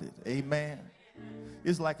about it. Amen.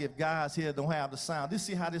 It's like if guys here don't have the sound. You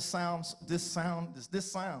see how this sounds? This sound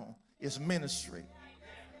is ministry.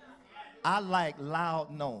 I like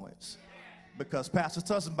loud noise because Pastor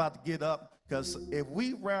Tutson about to get up, because if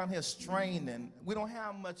we around here straining, we don't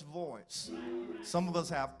have much voice. Some of us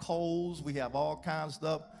have colds. We have all kinds of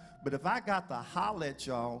stuff. But if I got to holler at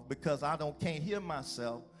y'all because I can't hear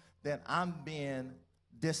myself, then I'm being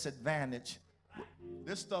disadvantaged.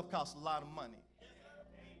 This stuff costs a lot of money.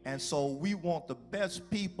 And so we want the best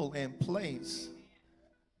people in place.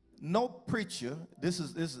 No preacher,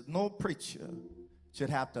 no preacher should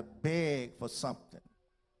have to beg for something.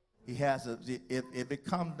 If it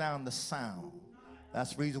comes down to sound,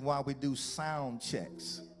 that's the reason why we do sound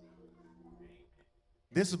checks.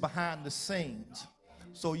 This is behind the scenes,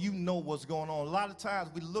 so you know what's going on. A lot of times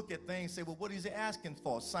we look at things and say, well, what is he asking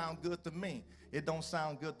for? Sound good to me. It don't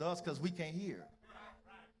sound good to us because we can't hear.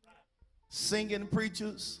 Singing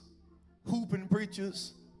preachers, hooping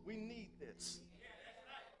preachers, we need this.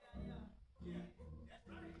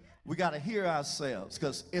 We got to hear ourselves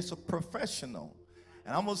because it's a professional.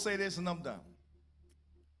 And I'm going to say this and I'm done.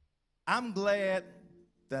 I'm glad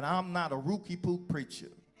that I'm not a rookie poop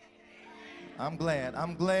preacher. I'm glad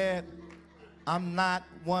I'm not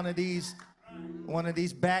one of these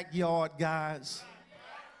backyard guys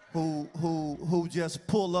who just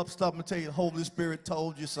pull up stuff and tell you the Holy Spirit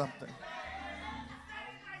told you something.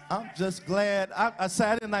 I'm just glad. I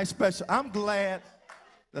Saturday night special. I'm glad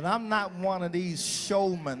that I'm not one of these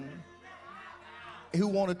showmen who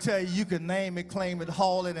want to tell you can name it, claim it,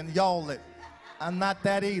 haul it, and yawl it. I'm not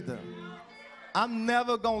that either. I'm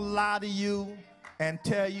never going to lie to you and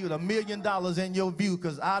tell you the $1 million in your view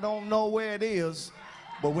because I don't know where it is.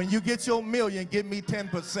 But when you get your million, give me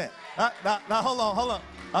 10%. Now, hold on.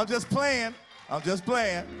 I'm just playing. Because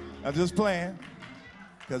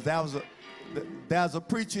that was There's a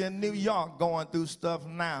preacher in New York going through stuff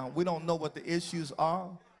now. We don't know what the issues are.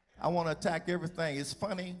 I want to attack everything. It's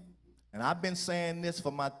funny, and I've been saying this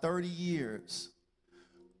for my 30 years.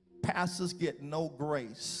 Pastors get no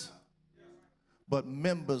grace, but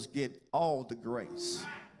members get all the grace.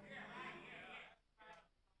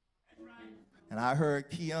 And I heard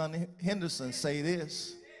Keon Henderson say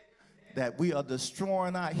this, that we are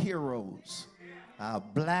destroying our heroes, our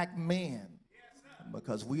black men,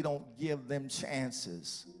 because we don't give them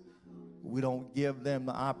chances. We don't give them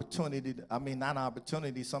the opportunity. Not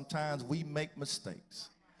opportunity. Sometimes we make mistakes.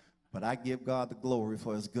 But I give God the glory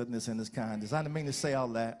for his goodness and his kindness. I didn't mean to say all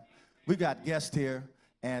that. We got guests here.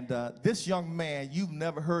 And this young man, you've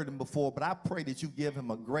never heard him before, but I pray that you give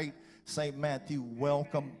him a great St. Matthew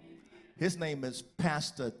welcome. His name is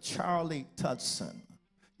Pastor Charlie Tutson.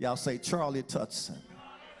 Y'all say Charlie Tutson.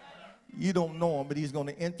 You don't know him, but he's going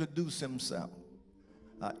to introduce himself.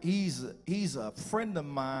 He's a friend of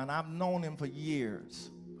mine. I've known him for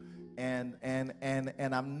years. And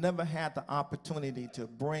I've never had the opportunity to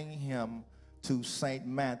bring him to St.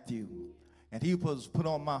 Matthew. And he was put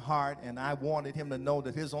on my heart, and I wanted him to know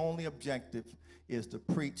that his only objective is to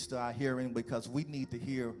preach to our hearing, because we need to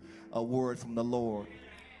hear a word from the Lord.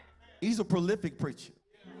 He's a prolific preacher.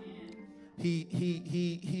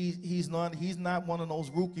 He's not one of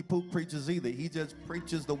those rookie poop preachers either. He just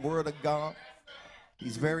preaches the word of God.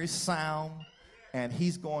 He's very sound, and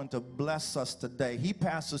he's going to bless us today. He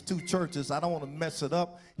pastors 2 churches. I don't want to mess it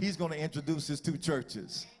up. He's going to introduce his 2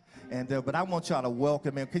 churches. But I want y'all to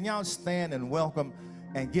welcome him. Can y'all stand and welcome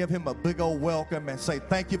and give him a big old welcome and say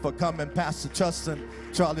thank you for coming, Pastor Tutson,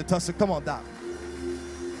 Charlie Tutson. Come on, Doc.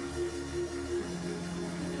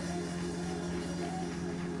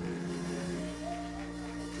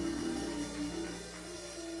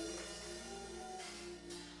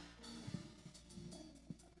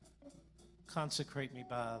 Consecrate me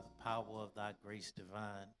by the power of thy grace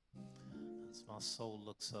divine, as my soul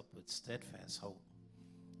looks up with steadfast hope,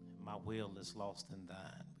 and my will is lost in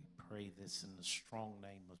thine. We pray this in the strong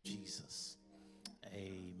name of Jesus.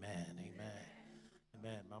 Amen, amen,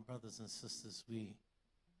 amen. My brothers and sisters, we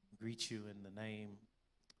greet you in the name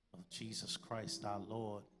of Jesus Christ our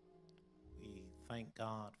Lord. We thank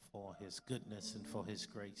God for his goodness and for his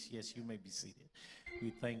grace. Yes, you may be seated. We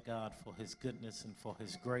thank God for his goodness and for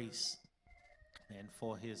his grace, and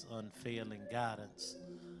for his unfailing guidance.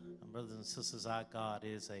 And brothers and sisters, our God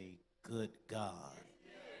is a good God.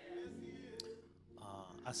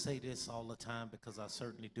 I say this all the time because I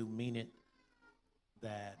certainly do mean it,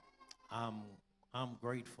 that I'm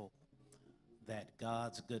grateful that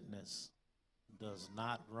God's goodness does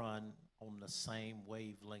not run on the same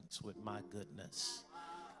wavelengths with my goodness,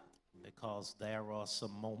 because there are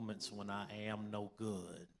some moments when I am no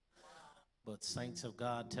good. But saints of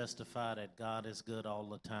God testify that God is good all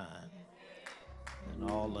the time. And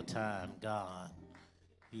all the time, God,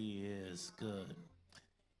 he is good.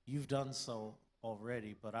 You've done so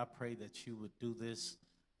already, but I pray that you would do this,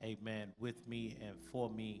 amen, with me and for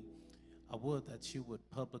me. I would that you would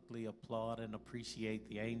publicly applaud and appreciate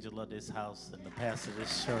the angel of this house and the pastor of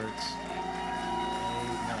this church.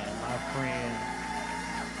 Amen, my friend.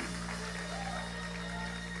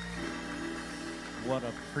 What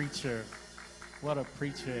a preacher. What a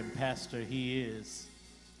preacher and pastor he is.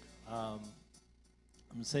 I'm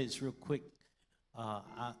going to say this real quick.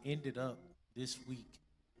 I ended up this week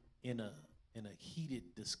in a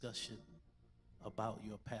heated discussion about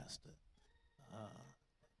your pastor.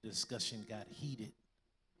 Discussion got heated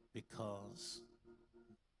because,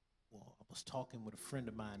 well, I was talking with a friend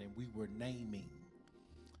of mine, and we were naming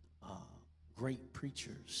great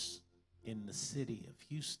preachers in the city of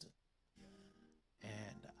Houston.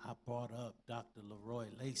 And I brought up Dr. Leroy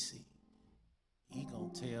Lacy. He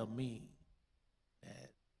gonna tell me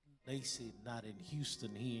that Lacy not in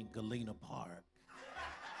Houston, he in Galena Park.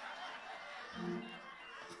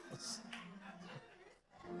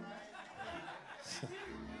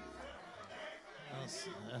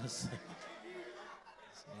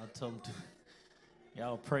 I told him,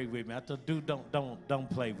 y'all pray with me. I told dude, don't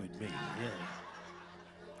play with me. Yeah.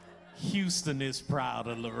 Houston is proud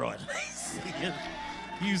of Leroy Lacy.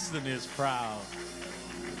 Houston is proud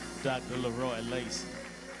of Dr. Leroy Lacy.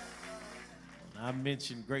 When I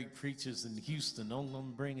mentioned great preachers in Houston,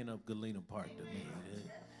 I'm bringing up Galena Park to me.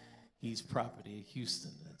 He's property of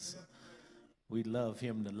Houston. So we love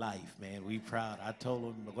him to life, man. We proud. I told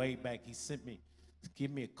him way back, he sent me, give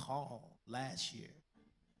me a call last year.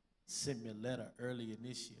 Sent me a letter earlier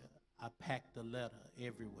this year. I packed the letter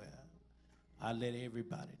everywhere. I let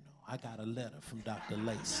everybody know. I got a letter from Dr.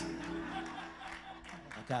 Lacy.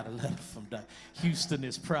 I got a letter from Dr. Houston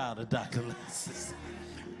is proud of Dr. Lexus.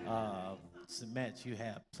 St. Matt, you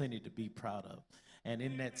have plenty to be proud of. And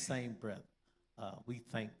in that same breath, we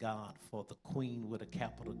thank God for the queen with a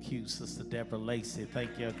capital Q, Sister Deborah Lacey.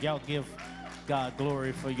 Thank you. Y'all give God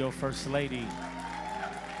glory for your first lady.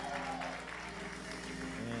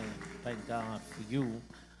 And thank God for you.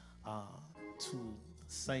 To the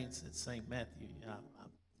saints at St. Matthew,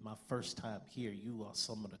 my first time here, you are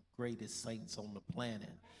some of the greatest saints on the planet.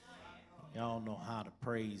 Y'all know how to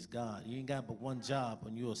praise God. You ain't got but one job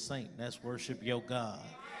when you're a saint, and that's worship your God.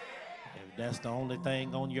 If that's the only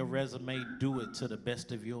thing on your resume, do it to the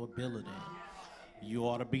best of your ability. You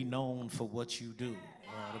ought to be known for what you do. You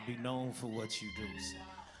ought to be known for what you do. So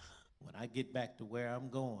when I get back to where I'm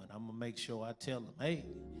going, I'm going to make sure I tell them, hey,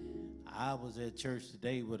 I was at church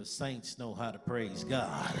today where the saints know how to praise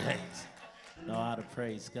God. Know how to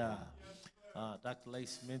praise God. Dr.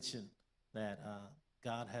 Lace mentioned that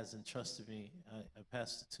God has entrusted me. I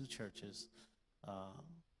pastor 2 churches.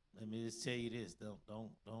 Let me just tell you this: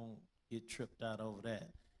 don't get tripped out over that.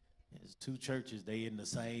 There's 2 churches. They in the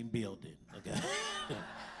same building. Okay,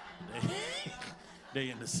 they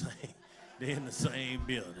in the same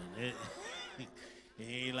building. It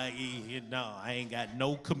ain't like no, I ain't got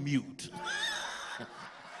no commute.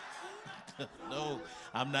 No,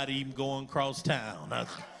 I'm not even going cross town.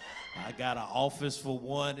 I got an office for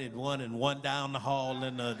one and one down the hall,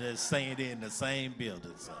 and they're saying they're in the same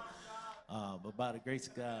building. So, but by the grace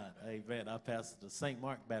of God, amen, I pastor the St.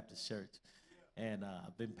 Mark Baptist Church, and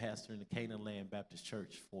I've been pastoring the Canaan Land Baptist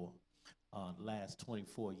Church for the last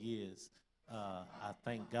 24 years. I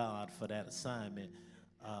thank God for that assignment.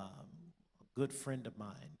 A good friend of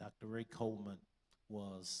mine, Dr. Ray Coleman,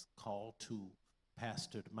 was called to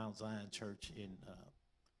pastor the Mount Zion Church in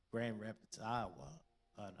Grand Rapids, Iowa.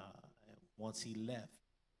 And once he left,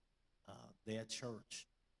 their church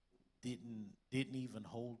didn't even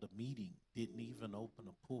hold a meeting, didn't even open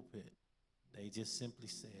a pulpit. They just simply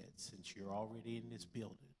said, since you're already in this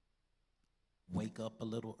building, wake up a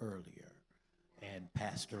little earlier and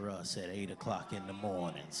pastor us at 8 o'clock in the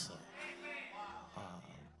morning. So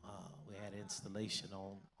we had installation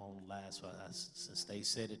on last Friday. Since they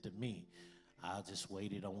said it to me, I just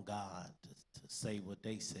waited on God to say what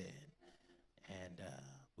they said. And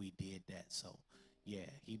we did that. So, yeah,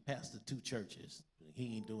 he pastored 2 churches.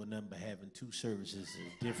 He ain't doing nothing but having 2 services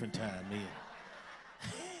at a different time.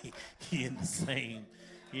 He in the same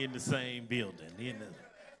building. He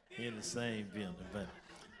in the same building. But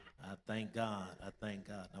I thank God.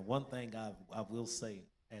 Now, one thing I will say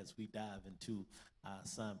as we dive into our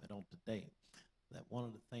assignment on today, that one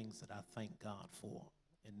of the things that I thank God for,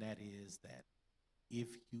 and that is that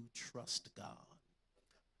if you trust God,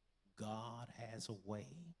 God has a way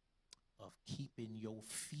of keeping your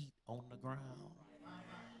feet on the ground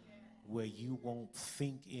where you won't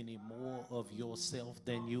think any more of yourself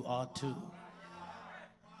than you ought to.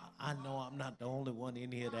 I know I'm not the only one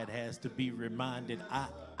in here that has to be reminded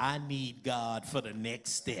I need God for the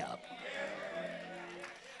next step.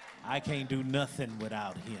 I can't do nothing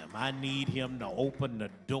without him. I need him to open the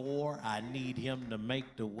door. I need him to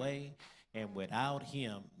make the way. And without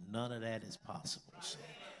him, none of that is possible. So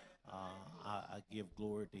I give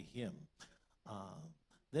glory to him.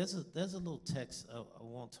 There's a little text I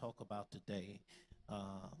want to talk about today.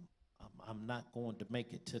 I'm not going to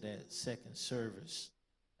make it to that second service.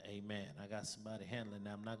 Amen. I got somebody handling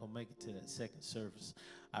that. I'm not going to make it to that second service.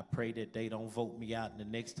 I pray that they don't vote me out, and the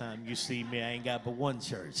next time you see me, I ain't got but one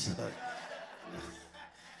church.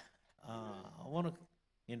 I want to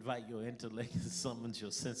invite your intellect and summons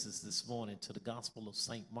your senses this morning to the Gospel of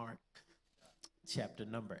St. Mark, chapter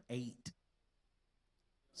number 8.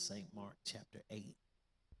 St. Mark, chapter 8,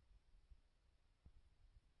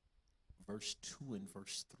 verse 2 and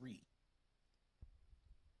verse 3.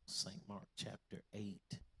 St. Mark, chapter 8,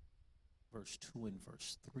 verse 2 and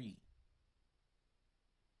verse 3.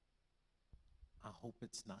 I hope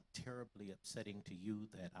it's not terribly upsetting to you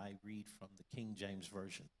that I read from the King James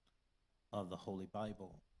Version of the Holy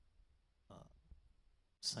Bible.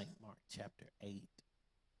 St. Mark, chapter 8,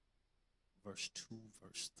 verse 2,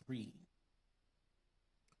 verse 3.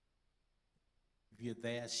 If you're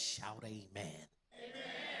there, shout amen.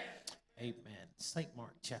 Amen. Amen. St.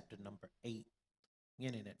 Mark, chapter number 8,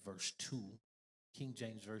 beginning at verse 2, King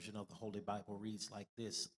James Version of the Holy Bible reads like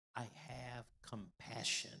this: I have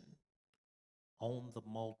compassion on the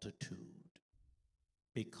multitude,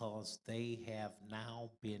 because they have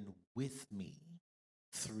now been with me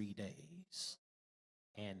 3 days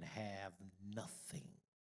and have nothing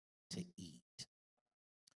to eat.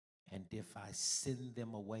 And if I send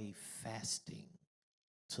them away fasting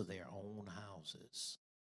to their own houses,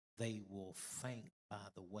 they will faint by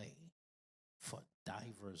the way, for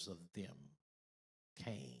divers of them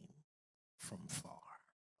came from far.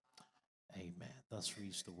 Amen. Thus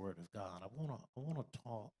reads the word of God. I wanna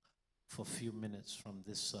talk for a few minutes from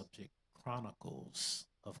this subject, Chronicles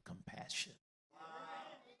of Compassion.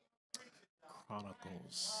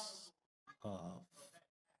 Chronicles of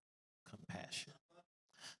Compassion.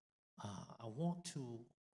 I want to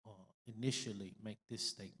initially make this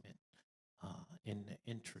statement in the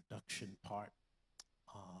introduction part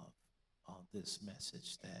of this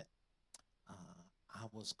message that I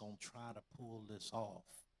was going to try to pull this off,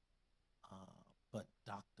 but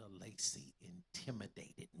Dr. Lacey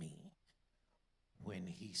intimidated me when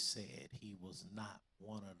he said he was not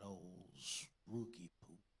one of those rookie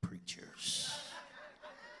preachers.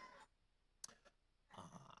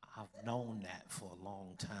 I've known that for a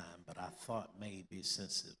long time, but I thought maybe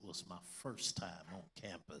since it was my first time on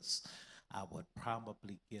campus, I would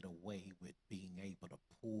probably get away with being able to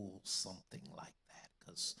pull something like that.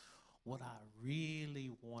 Because what I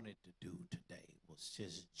really wanted to do today was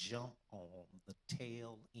just jump on the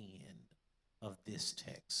tail end of this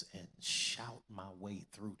text and shout my way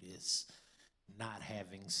through this, not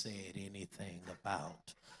having said anything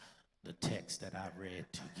about the text that I read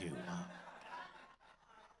to you.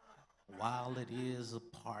 While it is a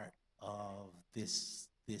part of this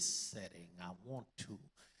setting, I want to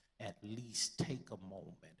at least take a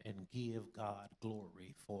moment and give God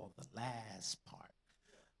glory for the last part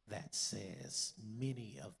that says,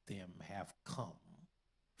 many of them have come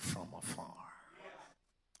from afar.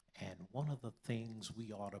 And one of the things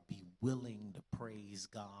we ought to be willing to praise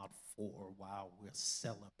God for while we're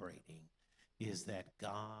celebrating is that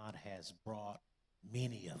God has brought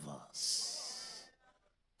many of us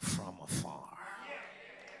from afar.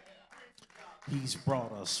 He's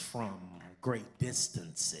brought us from great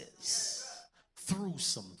distances, through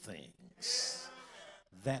some things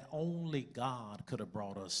that only God could have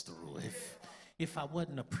brought us through. If I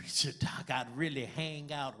wasn't a preacher, Doc, I'd really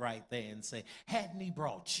hang out right there and say, hadn't he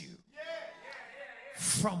brought you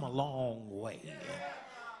from a long way?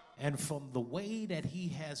 And from the way that he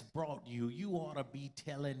has brought you, you ought to be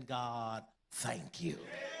telling God, thank you.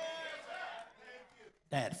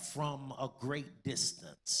 That from a great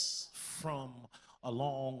distance, from a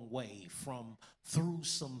long way, from through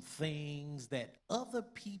some things that other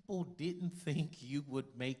people didn't think you would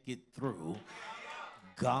make it through,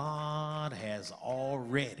 God has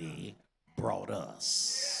already brought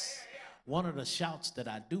us. One of the shouts that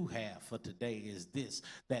I do have for today is this,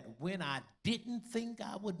 that when I didn't think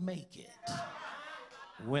I would make it,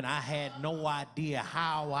 when I had no idea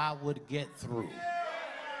how I would get through,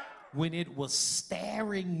 when it was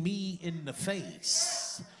staring me in the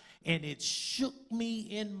face and it shook me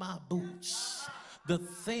in my boots, the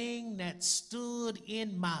thing that stood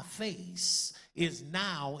in my face is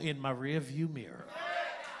now in my rearview mirror.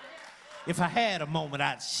 If I had a moment,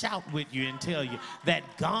 I'd shout with you and tell you that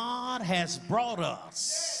God has brought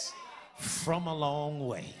us from a long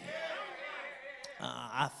way.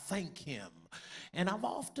 I thank him. And I've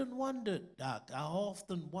often wondered, Doc,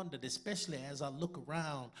 especially as I look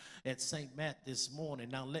around at St. Matt this morning.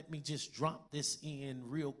 Now, let me just drop this in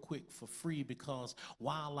real quick for free, because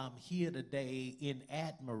while I'm here today in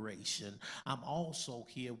admiration, I'm also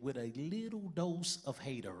here with a little dose of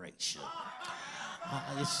hateration.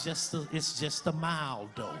 It's just a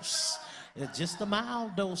mild dose. Just a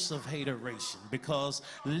mild dose of hateration, because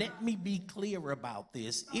let me be clear about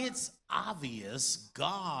this. It's obvious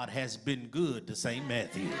God has been good to St.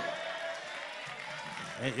 Matthew.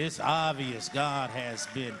 It's obvious God has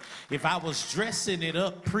been. If I was dressing it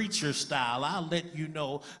up preacher style, I'll let you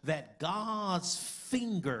know that God's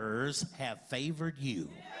fingers have favored you.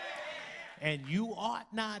 And you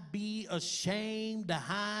ought not be ashamed to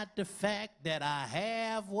hide the fact that I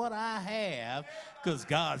have what I have, because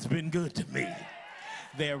God's been good to me.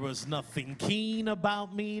 There was nothing keen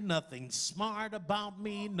about me, nothing smart about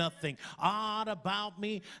me, nothing odd about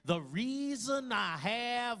me. The reason I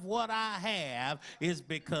have what I have is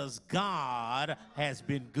because God has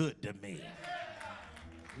been good to me.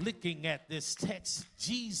 Looking at this text,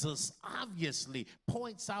 Jesus obviously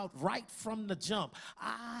points out right from the jump,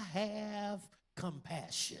 I have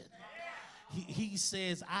compassion. He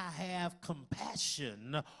says, I have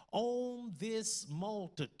compassion on this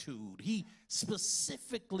multitude. He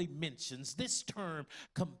specifically mentions this term,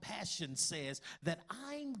 compassion, says that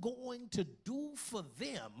I'm going to do for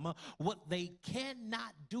them what they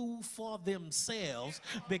cannot do for themselves,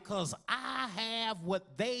 because I have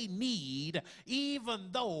what they need, even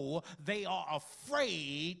though they are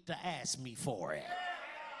afraid to ask me for it.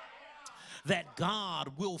 that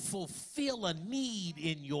God will fulfill a need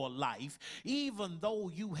in your life, even though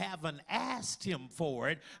you haven't asked him for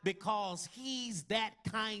it, because he's that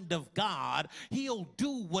kind of God. He'll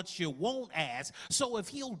do what you won't ask. So if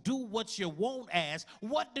he'll do what you won't ask,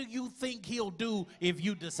 what do you think he'll do if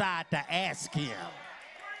you decide to ask him?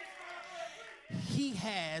 He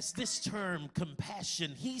has this term,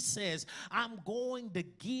 compassion. He says, I'm going to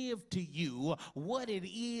give to you what it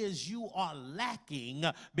is you are lacking,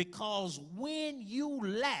 because when you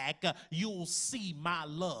lack, you'll see my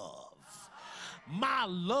love. My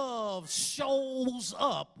love shows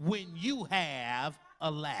up when you have a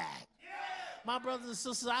lack. My brothers and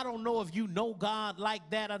sisters, I don't know if you know God like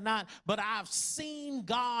that or not, but I've seen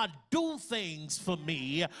God do things for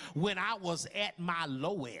me when I was at my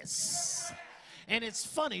lowest. And it's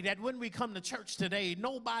funny that when we come to church today,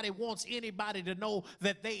 nobody wants anybody to know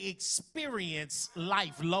that they experience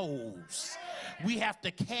life lows. We have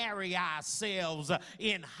to carry ourselves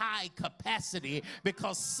in high capacity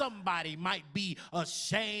because somebody might be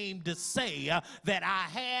ashamed to say that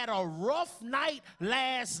I had a rough night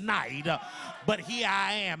last night, but here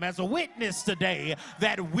I am as a witness today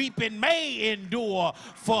that weeping may endure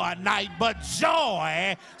for a night, but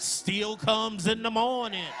joy still comes in the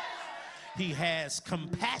morning. He has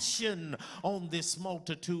compassion on this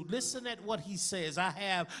multitude. Listen at what he says. I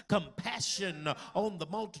have compassion on the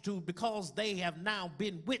multitude because they have now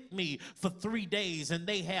been with me for 3 days and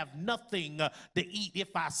they have nothing to eat.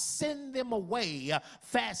 If I send them away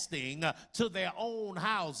fasting to their own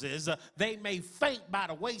houses, they may faint by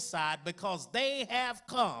the wayside because they have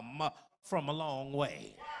come from a long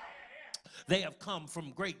way. They have come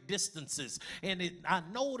from great distances. And I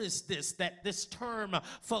noticed that this term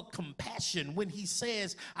for compassion, when he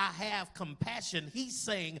says, I have compassion, he's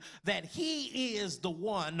saying that he is the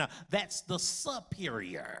one that's the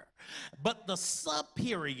superior. But the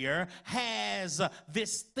superior has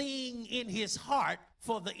this thing in his heart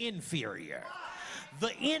for the inferior.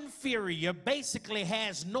 The inferior basically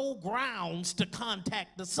has no grounds to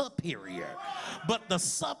contact the superior. But the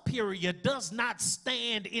superior does not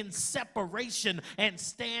stand in separation and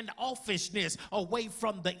standoffishness away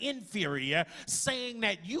from the inferior, saying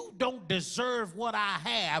that you don't deserve what I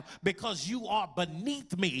have because you are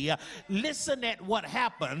beneath me. Listen at what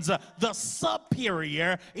happens. The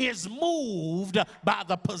superior is moved by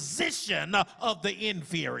the position of the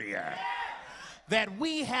inferior. That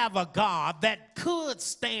we have a God that could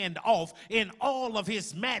stand off in all of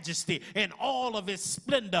his majesty, in all of his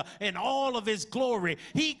splendor, in all of his glory.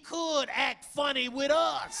 He could act funny with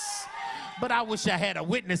us. But I wish I had a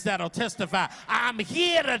witness that'll testify. I'm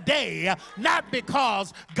here today not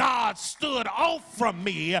because God stood off from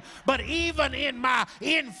me, but even in my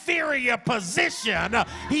inferior position,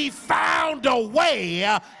 he found a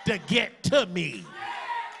way to get to me.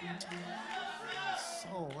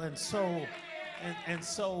 And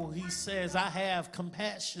so he says, I have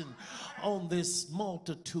compassion on this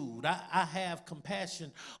multitude. I have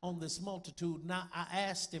compassion on this multitude. Now, I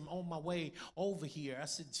asked him on my way over here, I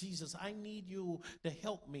said, Jesus, I need you to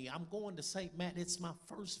help me. I'm going to St. Matt. It's my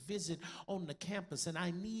first visit on the campus, and I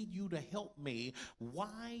need you to help me.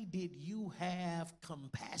 Why did you have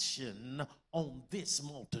compassion on this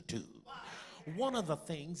multitude? One of the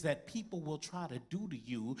things that people will try to do to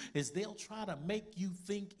you is they'll try to make you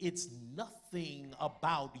think it's nothing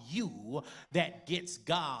about you that gets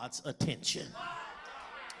God's attention.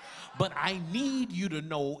 But I need you to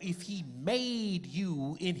know, if he made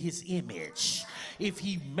you in his image, if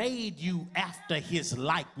he made you after his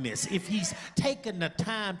likeness, if he's taken the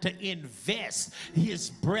time to invest his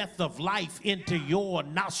breath of life into your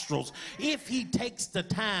nostrils, if he takes the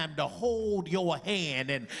time to hold your hand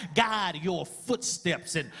and guide your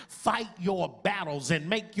footsteps and fight your battles and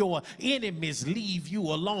make your enemies leave you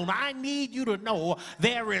alone, I need you to know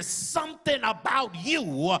there is something about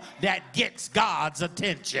you that gets God's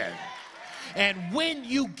attention. And when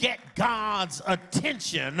you get God's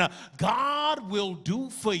attention, God will do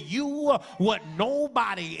for you what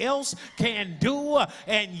nobody else can do.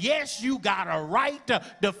 And yes, you got a right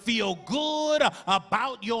to feel good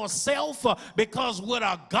about yourself, because with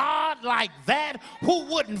a God like that, who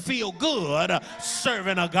wouldn't feel good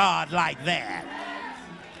serving a God like that?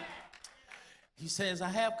 He says, I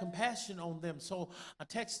have compassion on them. So I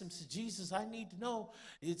text him, said, Jesus, I need to know,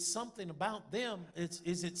 it's something about them.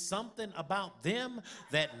 Is it something about them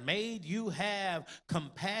that made you have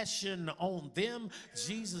compassion on them?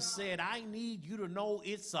 Jesus said, I need you to know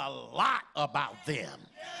it's a lot about them.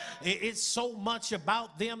 It's so much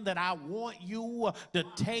about them that I want you to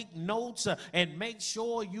take notes and make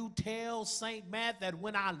sure you tell St. Matt that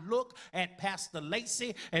when I look at Pastor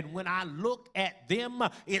Lacey and when I look at them,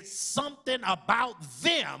 it's something about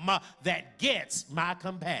them that gets my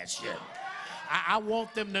compassion. I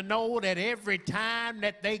want them to know that every time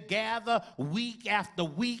that they gather week after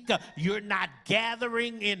week, you're not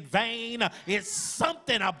gathering in vain. It's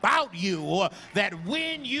something about you that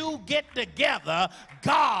when you get together,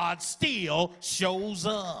 God still shows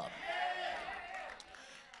up.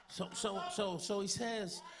 So he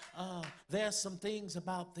says, there's some things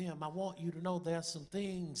about them. I want you to know there's some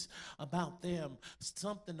things about them.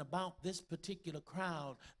 Something about this particular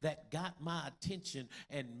crowd that got my attention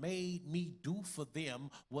and made me do for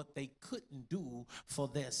them what they couldn't do for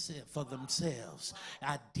themselves.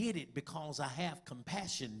 I did it because I have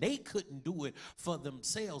compassion. They couldn't do it for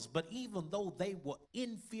themselves, but even though they were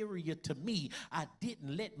inferior to me, I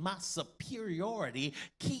didn't let my superiority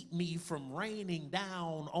keep me from raining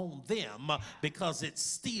down on them, because it's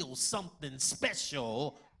still something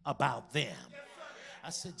special about them. I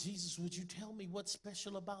said, Jesus, would you tell me what's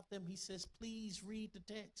special about them? He says, please read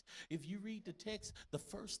the text. If you read the text, the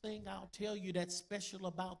first thing I'll tell you that's special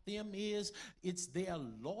about them is it's their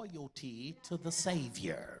loyalty to the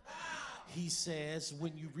Savior. He says,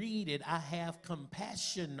 when you read it, I have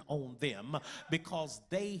compassion on them because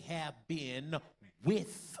they have been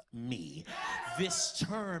with me. This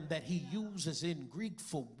term that he uses in Greek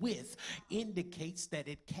for with indicates that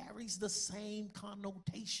it carries the same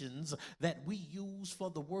connotations that we use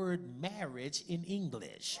for the word marriage in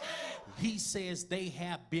English. He says they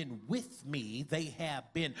have been with me. They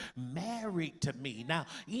have been married to me. Now,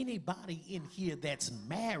 anybody in here that's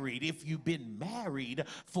married, if you've been married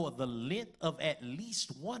for the length of at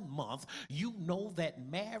least 1 month, you know that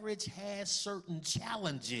marriage has certain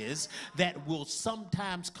challenges that will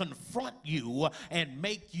sometimes confront you and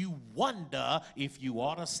make you wonder if you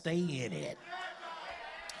ought to stay in it.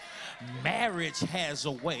 Marriage has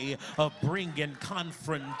a way of bringing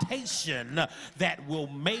confrontation that will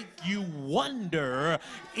make you wonder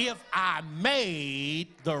if I made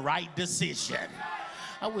the right decision.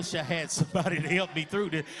 I wish I had somebody to help me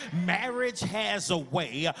through this. Marriage has a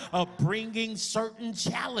way of bringing certain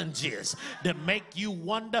challenges that make you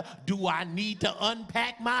wonder, do I need to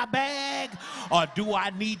unpack my bag? Or do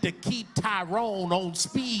I need to keep Tyrone on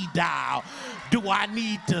speed dial? Do I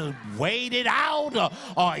need to wait it out?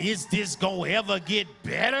 Or is this going to ever get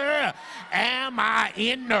better? Am I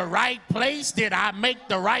in the right place? Did I make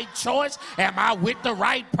the right choice? Am I with the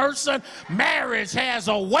right person? Marriage has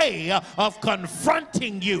a way of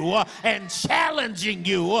confronting you and challenging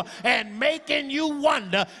you and making you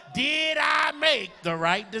wonder, did I make the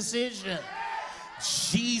right decision?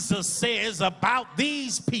 Jesus says about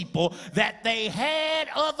these people that they had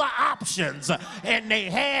other options and they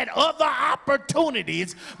had other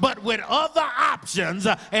opportunities, but with other options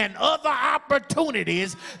and other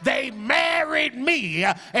opportunities, they married me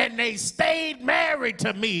and they stayed married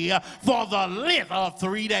to me for the length of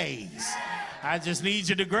 3 days. I just need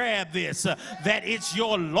you to grab this, that it's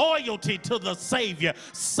your loyalty to the Savior.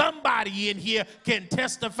 Somebody in here can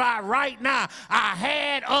testify right now, I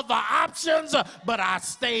had other options, but I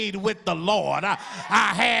stayed with the Lord. I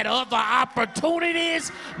had other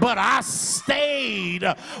opportunities, but I stayed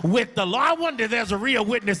with the Lord. I wonder if there's a real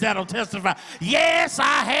witness that'll testify. Yes,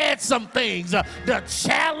 I had some things to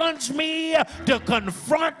challenge me, to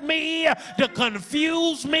confront me, to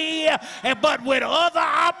confuse me, but with other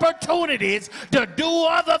opportunities to do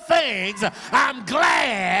other things, I'm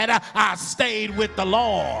glad I stayed with the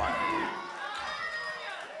Lord.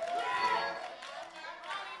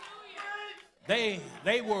 They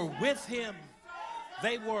were with him.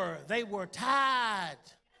 They were tied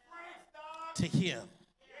to him.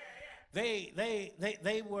 They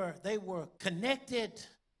were connected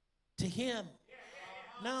to him.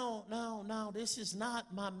 No, this is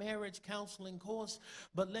not my marriage counseling course,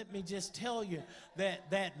 but let me just tell you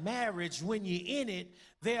that marriage, when you're in it,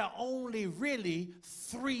 there are only really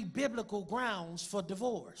 3 biblical grounds for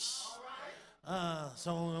divorce.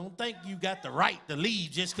 So don't think you got the right to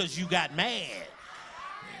leave just because you got mad.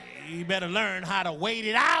 You better learn how to wait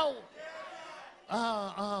it out.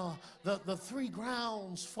 The 3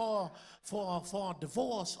 grounds for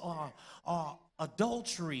divorce are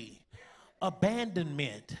adultery,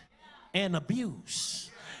 abandonment, and abuse.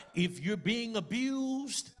 If you're being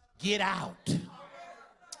abused, get out.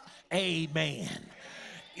 Amen.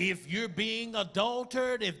 If you're being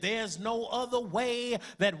adulterated, if there's no other way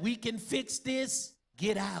that we can fix this,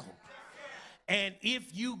 get out. And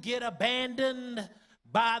if you get abandoned,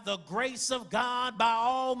 by the grace of God, by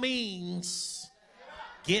all means,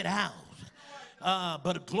 get out.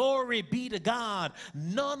 But glory be to God,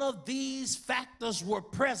 none of these factors were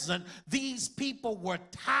present. These people were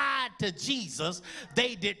tied to Jesus.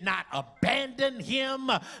 They did not abandon him.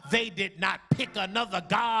 They did not pick another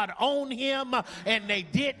god on him, and they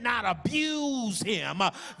did not abuse him.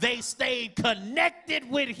 They stayed connected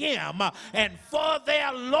with him, and for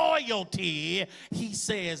their loyalty, he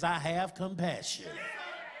says, I have compassion.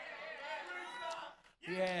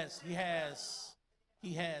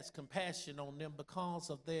 He has compassion on them because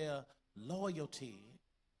of their loyalty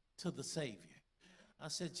to the Savior. I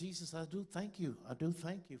said, Jesus, I do thank you. I do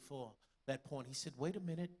thank you for that point. He said, wait a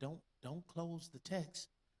minute, don't close the text.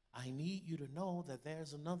 I need you to know that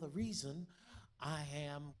there's another reason I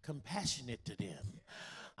am compassionate to them.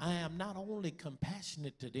 I am not only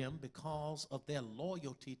compassionate to them because of their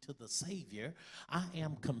loyalty to the Savior, I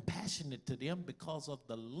am compassionate to them because of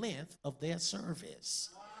the length of their service.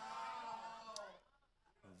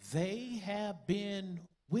 They have been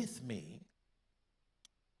with me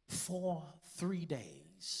for 3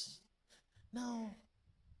 days. Now,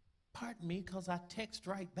 pardon me, because I text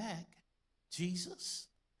right back, Jesus,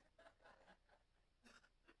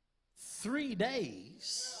 3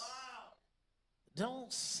 days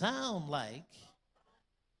don't sound like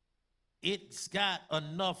it's got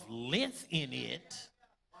enough length in it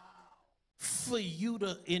for you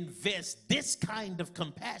to invest this kind of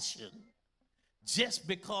compassion just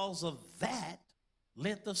because of that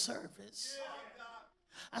length of service.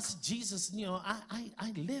 I said, Jesus, you know,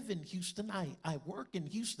 I live in Houston. I work in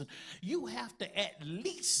Houston. You have to at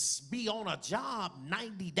least be on a job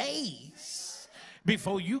 90 days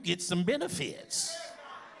before you get some benefits.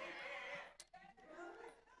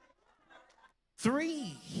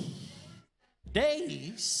 3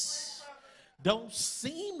 days don't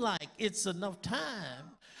seem like it's enough time.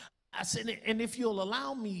 I said, and if you'll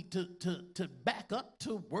allow me to back up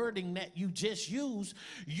to wording that you just used,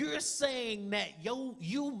 you're saying that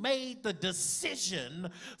you made the decision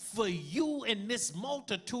for you and this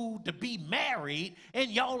multitude to be married and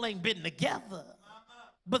y'all ain't been together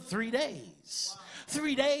but 3 days.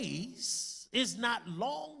 3 days is not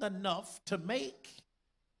long enough to make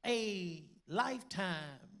a lifetime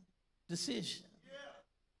decision.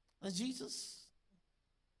 Jesus,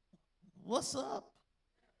 what's up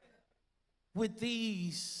with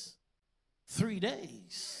these 3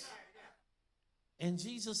 days? And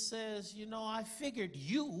Jesus says, you know, I figured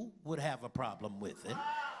you would have a problem with it.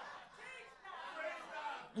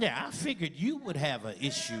 Yeah, I figured you would have an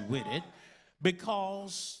issue with it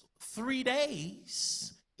because 3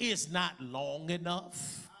 days is not long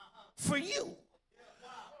enough for you.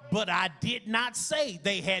 But I did not say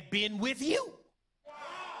they had been with you.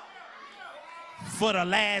 For the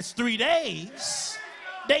last 3 days,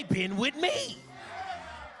 they've been with me.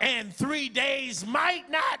 And 3 days might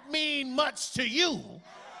not mean much to you,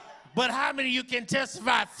 but how many of you can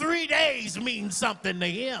testify 3 days means something to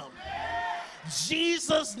him?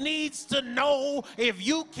 Jesus needs to know if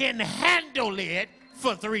you can handle it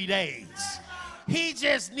for 3 days. He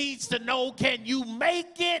just needs to know, can you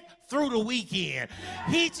make it through the weekend?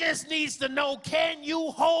 He just needs to know, can you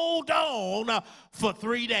hold on for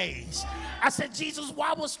 3 days? I said, Jesus,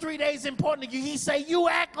 why was 3 days important to you? He said, you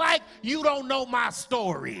act like you don't know my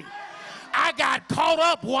story. I got caught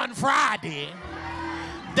up one Friday.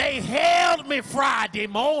 They held me Friday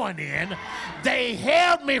morning. They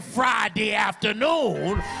held me Friday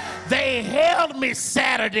afternoon. They held me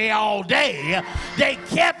Saturday all day. They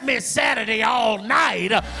kept me Saturday all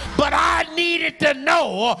night. But I needed to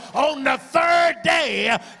know on the third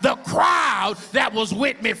day, the crowd that was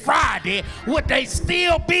with me Friday, would they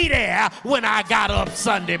still be there when I got up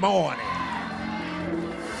Sunday morning?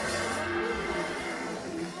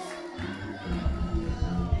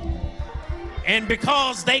 And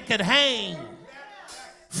because they could hang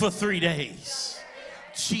for 3 days,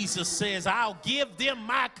 Jesus says, I'll give them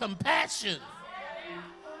my compassion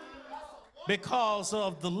because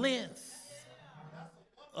of the length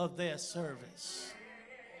of their service.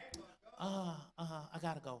 I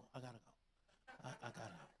gotta go. I gotta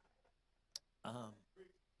go.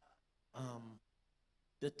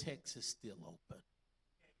 The text is still open.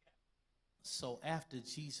 So after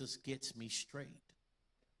Jesus gets me straight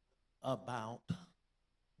about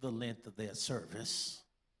the length of their service,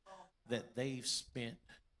 that they've spent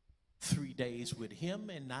 3 days with him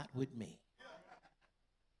and not with me.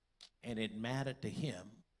 And it mattered to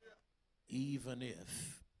him even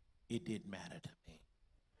if it didn't matter to me.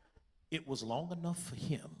 It was long enough for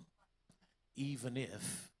him even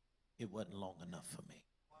if it wasn't long enough for me.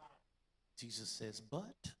 Jesus says,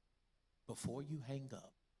 but before you hang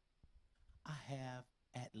up, I have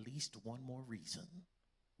at least one more reason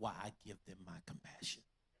why I give them my compassion.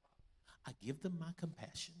 I give them my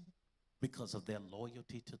compassion because of their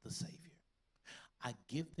loyalty to the Savior. I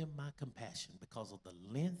give them my compassion because of the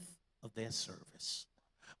length of their service.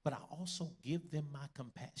 But I also give them my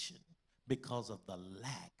compassion because of the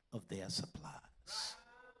lack of their supplies.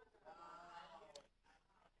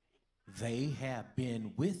 They have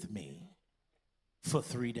been with me for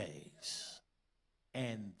 3 days,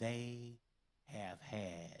 and they have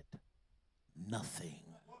had nothing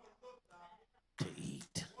to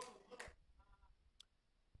eat.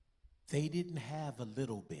 They didn't have a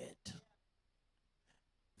little bit.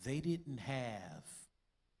 They didn't have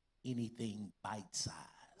anything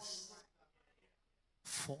bite-sized.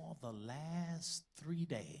 For the last 3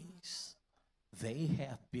 days, they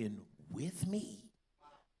have been with me,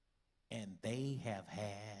 and they have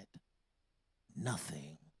had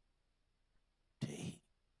nothing to eat.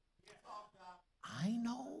 I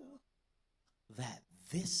know that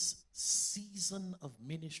this season of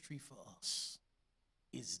ministry for us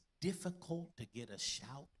is difficult to get a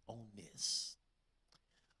shout on this,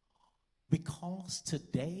 because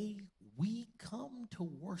today we come to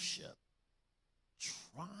worship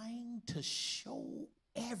trying to show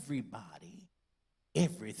everybody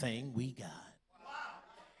everything we got.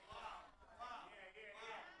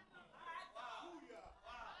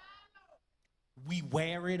 We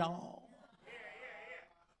wear it all,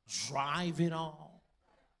 drive it all,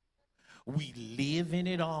 we live in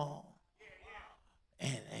it all,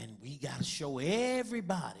 and we got to show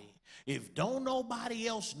everybody. If don't nobody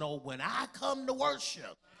else know, when I come to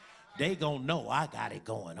worship, they gonna know I got it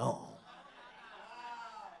going on.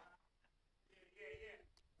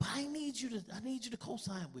 But I need you to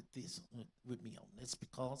co-sign with me on this,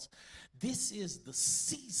 because this is the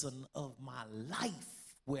season of my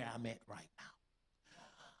life where I'm at right now.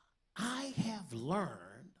 I have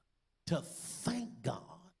learned to thank God,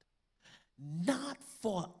 not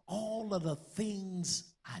for all of the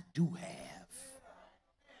things I do have.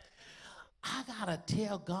 I gotta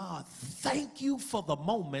tell God, thank you for the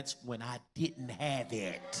moments when I didn't have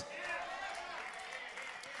it.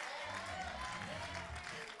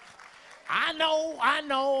 I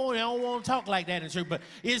know, they don't want to talk like that in church, but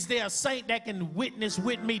is there a saint that can witness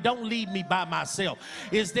with me? Don't leave me by myself.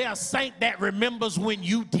 Is there a saint that remembers when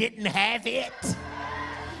you didn't have it?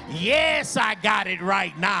 Yes, I got it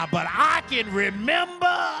right now, but I can remember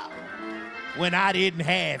when I didn't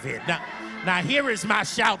have it. Now here is my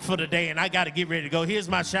shout for the day, and I got to get ready to go. Here's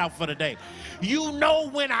my shout for the day. You know,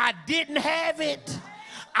 when I didn't have it,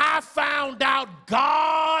 I found out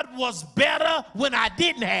God was better when I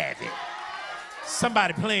didn't have it.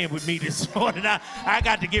 Somebody playing with me this morning. I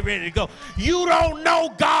got to get ready to go. You don't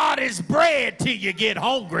know God is bread till you get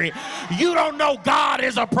hungry. You don't know God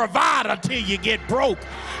is a provider till you get broke.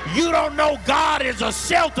 You don't know God is a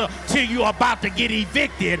shelter till you're about to get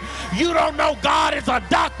evicted. You don't know God is a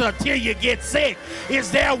doctor till you get sick.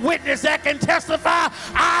 Is there a witness that can testify?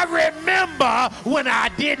 I remember when I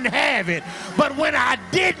didn't have it. But when I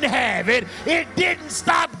didn't have it, it didn't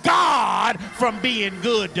stop God from being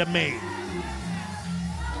good to me.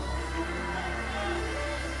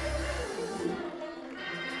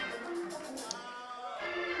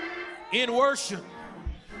 In worship,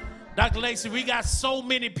 Dr. Lacey, we got so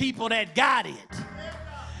many people that got it.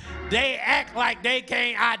 They act like they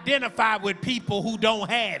can't identify with people who don't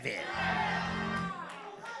have it.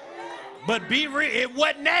 But be real, it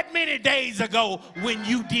wasn't that many days ago when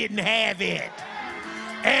you didn't have it.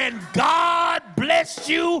 And God blessed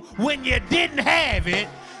you when you didn't have it,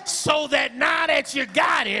 so that now that you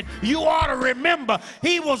got it, you ought to remember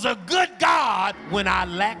He was a good God when I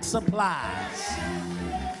lacked supplies.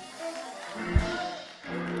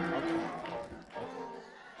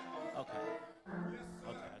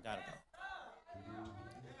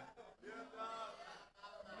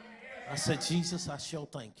 I said, Jesus, I sure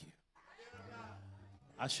thank you.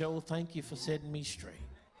 I sure thank you for setting me straight.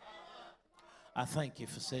 I thank you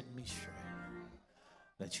for setting me straight.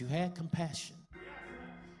 That you had compassion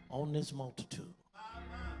on this multitude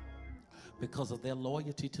because of their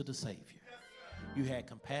loyalty to the Savior. You had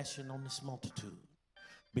compassion on this multitude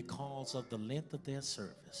because of the length of their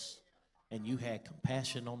service. And you had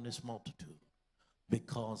compassion on this multitude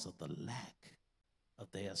because of the lack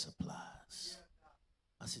of their supplies.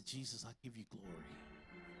 I said, Jesus, I give you glory.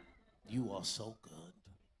 You are so good.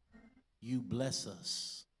 You bless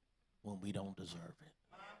us when we don't deserve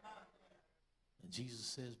it. And Jesus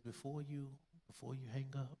says, before you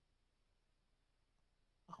hang up,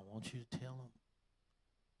 I want you to tell him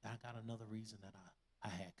that I got another reason that I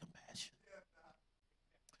had compassion.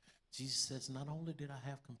 Jesus says, not only did I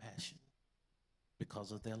have compassion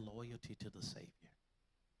because of their loyalty to the Savior,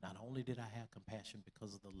 Not only did I have compassion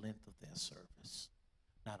because of the length of their service,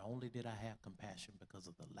 not only did I have compassion because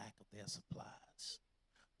of the lack of their supplies,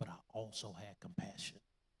 but I also had compassion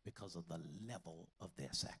because of the level of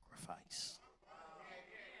their sacrifice.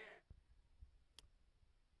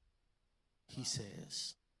 He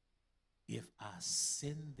says, if I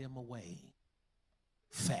send them away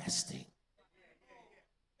fasting,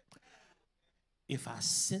 if I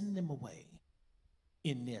send them away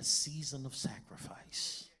in their season of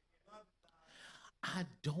sacrifice, I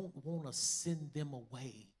don't want to send them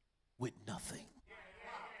away with nothing.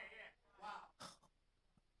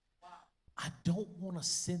 I don't want to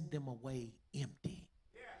send them away empty.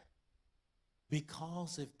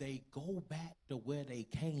 Because if they go back to where they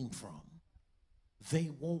came from,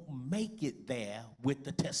 they won't make it there with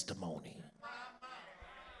the testimony.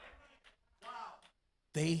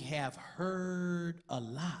 They have heard a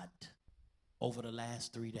lot over the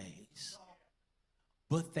last 3 days,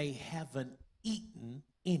 but they haven't eaten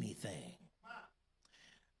anything.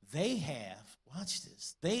 They have, watch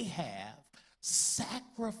this, they have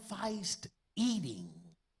sacrificed eating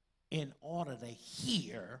in order to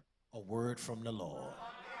hear a word from the Lord.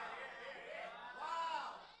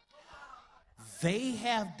 They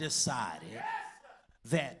have decided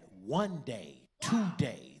that 1 day, 2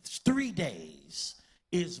 days, 3 days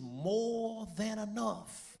is more than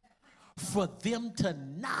enough for them to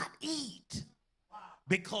not eat,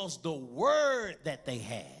 because the word that they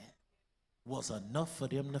had was enough for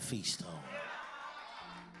them to feast on.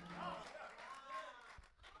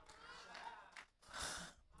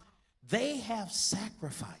 They have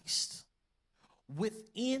sacrificed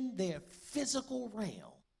within their physical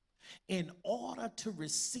realm in order to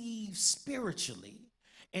receive spiritually.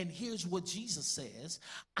 And here's what Jesus says: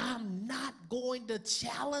 I'm not going to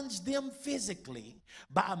challenge them physically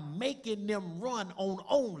by making them run on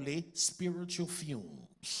only spiritual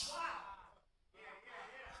fumes.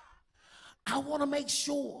 I want to make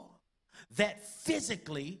sure that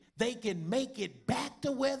physically they can make it back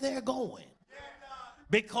to where they're going,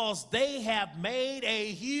 because they have made a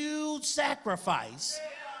huge sacrifice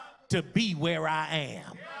to be where I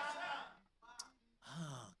am.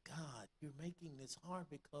 Oh, God, you're making this hard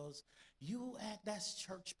because you act, that's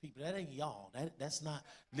church people. That ain't y'all. That's not,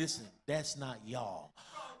 listen, that's not y'all.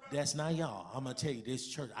 That's not y'all. I'm going to tell you, this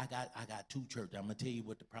church, I got 2 churches. I'm going to tell you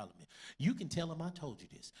what the problem is. You can tell them I told you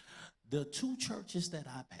this. The 2 churches that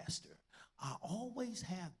I pastor, I always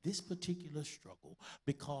have this particular struggle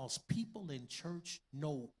because people in church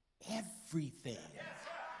know everything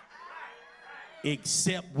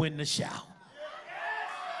except when to shout.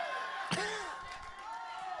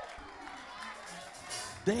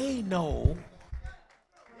 They know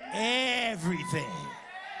everything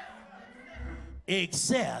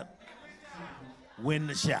except when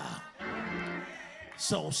to shout.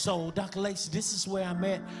 So Dr. Lacey, this is where I'm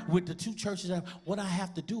at with the 2 churches. What I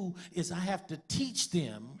have to do is I have to teach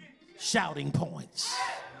them shouting points.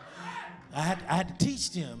 I had to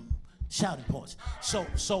teach them shouting points.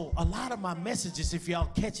 So a lot of my messages, if y'all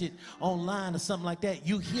catch it online or something like that,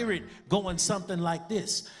 you hear it going something like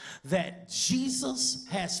this: that Jesus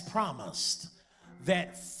has promised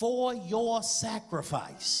that for your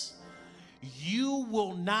sacrifice, you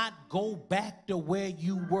will not go back to where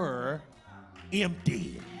you were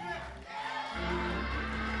empty.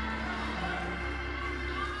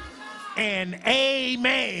 And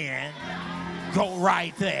amen, go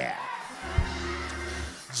right there.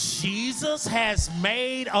 Jesus has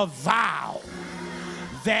made a vow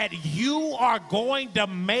that you are going to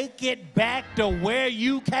make it back to where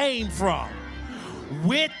you came from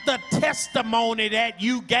with the testimony that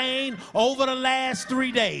you gained over the last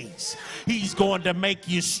 3 days. He's going to make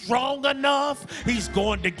you strong enough. He's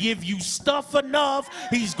going to give you stuff enough.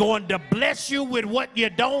 He's going to bless you with what you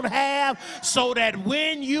don't have, so that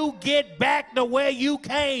when you get back to where you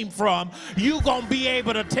came from, you're going to be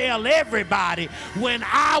able to tell everybody, when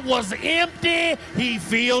I was empty, he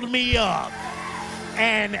filled me up.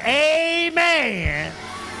 And amen.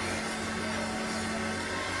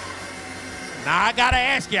 Now I gotta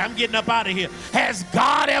ask you, I'm getting up out of here. Has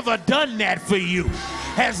God ever done that for you?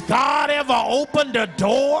 Has God ever opened a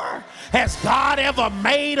door? Has God ever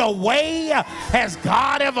made a way? Has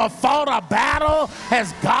God ever fought a battle?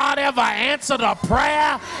 Has God ever answered a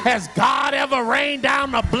prayer? Has God ever rained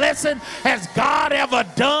down a blessing? Has God ever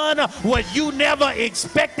done what you never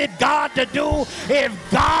expected God to do? If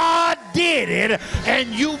God did it and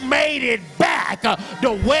you made it back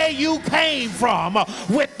to where you came from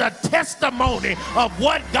with the testimony of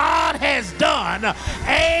what God has done,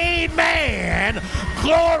 amen,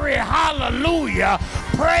 glory, hallelujah,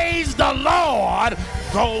 praise the Lord,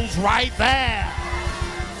 goes right there.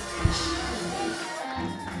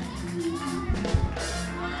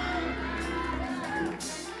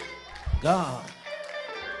 God,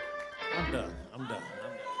 I'm done.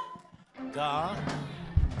 God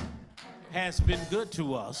has been good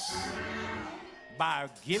to us by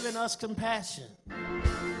giving us compassion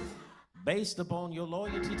based upon your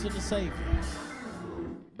loyalty to the Savior,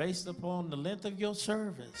 based upon the length of your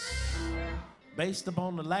service, based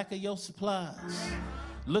upon the lack of your supplies.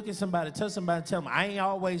 Look at somebody, tell somebody, tell them, I ain't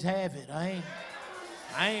always have it. I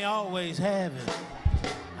ain't always have it.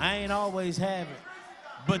 I ain't always have it.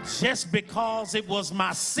 But just because it was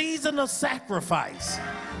my season of sacrifice,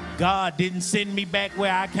 God didn't send me back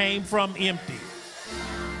where I came from empty.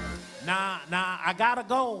 Now, I gotta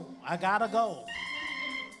go.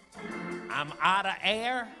 I'm out of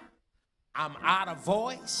air. I'm out of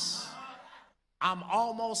voice. I'm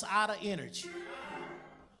almost out of energy.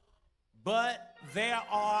 But there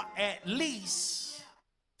are at least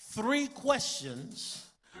 3 questions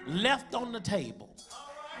left on the table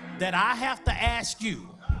that I have to ask you.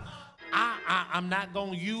 I'm not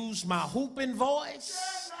going to use my hooping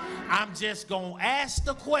voice. I'm just going to ask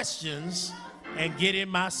the questions and get in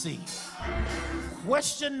my seat.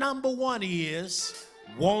 Question number 1 is,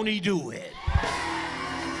 won't he do it?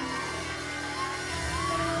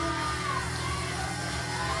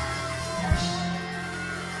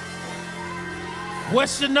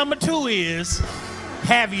 Question number 2 is,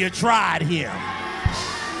 have you tried him?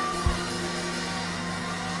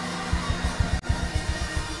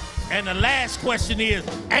 And the last question is,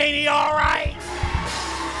 ain't he all right?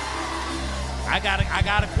 I gotta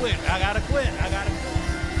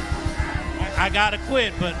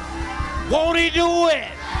quit, but won't he do it?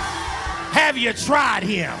 Have you tried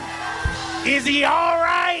him? Is he all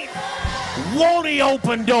right? Won't he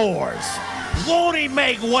open doors? Won't he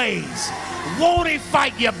make ways? Won't he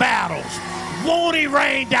fight your battles? Won't he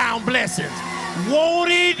rain down blessings?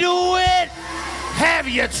 Won't he do it? Have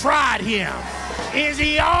you tried him? Is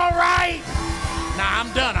he all right? Nah,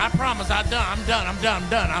 I'm done. I promise I'm done.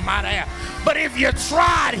 I'm out of here. But if you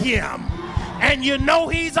tried him and you know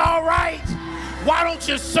he's all right, why don't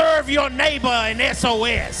you serve your neighbor an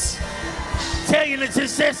SOS? Tell you that it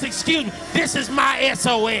says, excuse me, this is my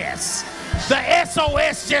SOS. The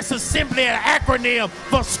SOS just is simply an acronym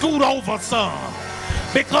for scoot over some.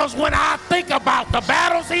 Because when I think about the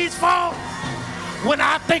battles he's fought, when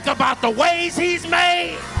I think about the ways he's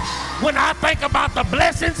made, when I think about the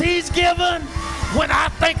blessings he's given, when I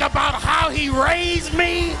think about how he raised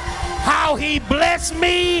me, how he blessed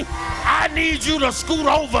me, I need you to scoot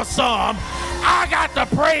over some. I got to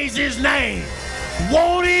praise his name.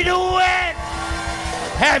 Won't he do it?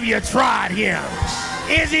 Have you tried him?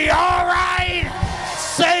 Is he all right?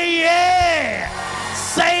 Say yeah.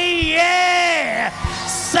 Say yeah.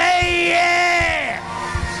 Say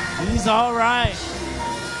yeah. He's all right.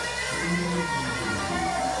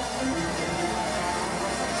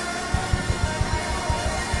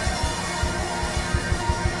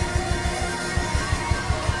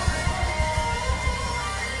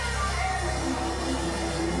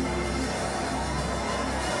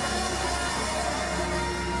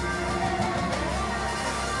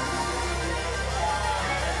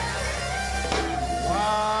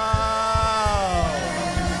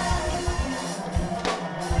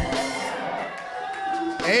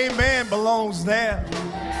 Amen belongs there.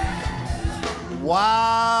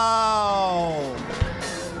 Wow.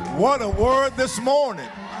 What a word this morning.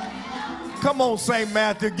 Come on, St.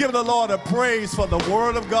 Matthew. Give the Lord a praise for the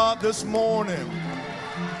word of God this morning.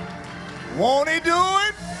 Won't he do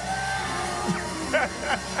it?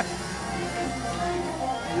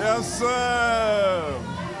 Yes, sir.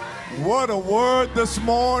 What a word this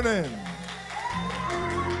morning.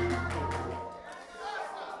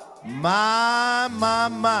 My.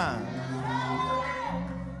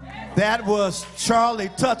 That was Charlie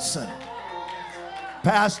Tutson.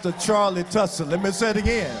 Pastor Charlie Tutson. Let me say it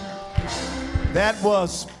again. That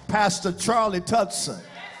was Pastor Charlie Tutson.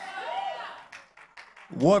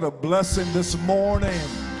 What a blessing this morning.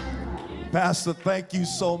 Pastor, thank you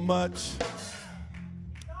so much.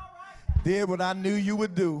 Did what I knew you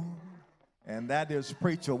would do, and that is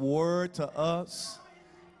preach a word to us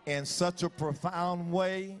in such a profound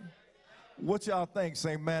way. What y'all think,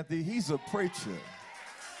 St. Matthew? He's a preacher.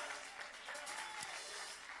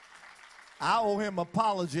 I owe him an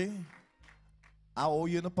apology. I owe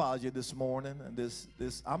you an apology this morning. And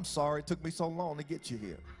I'm sorry it took me so long to get you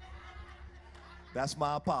here. That's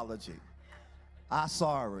my apology. I'm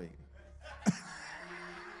sorry.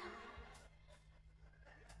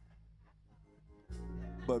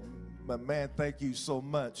 But man, thank you so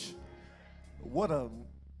much. What a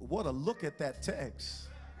look at that text.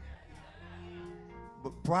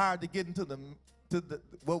 But prior to getting to the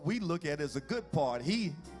what we look at as a good part,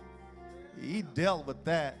 he he dealt with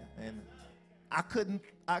that, and I couldn't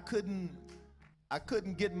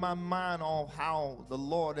get my mind off how the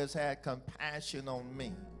Lord has had compassion on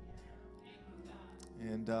me.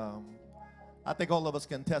 And I think all of us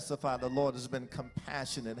can testify the Lord has been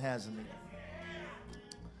compassionate, hasn't he?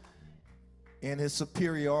 In his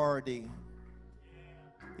superiority,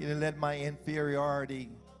 he didn't let my inferiority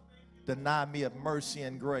deny me of mercy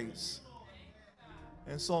and grace.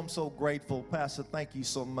 And so I'm so grateful. Pastor, thank you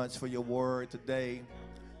so much for your word today.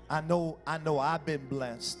 I know I've been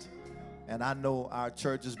blessed, and I know our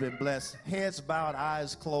church has been blessed. Heads bowed,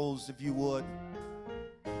 eyes closed, if you would.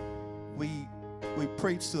 We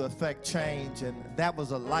preached to affect change, and that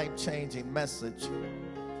was a life-changing message.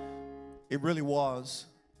 It really was.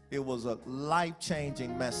 It was a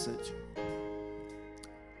life-changing message.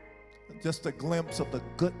 Just a glimpse of the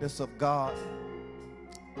goodness of God.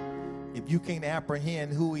 If you can't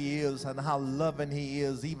apprehend who he is and how loving he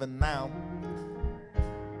is even now,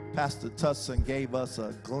 Pastor Tutson gave us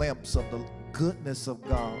a glimpse of the goodness of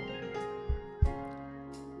God.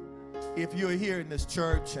 If you're here in this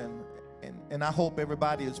church, and I hope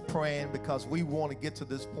everybody is praying, because we want to get to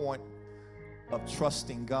this point of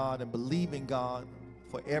trusting God and believing God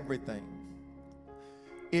for everything.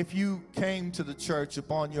 If you came to the church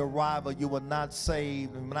upon your arrival, you were not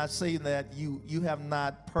saved. And when I say that, you have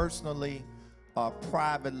not personally or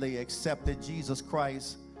privately accepted Jesus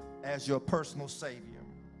Christ as your personal Savior.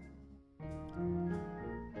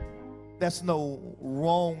 There's no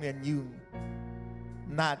wrong in you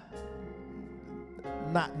not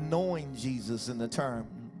knowing Jesus in the term.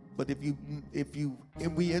 But if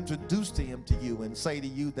we introduce him to you and say to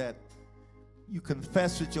you that you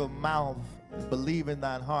confess with your mouth and believe in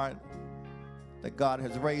thine heart that God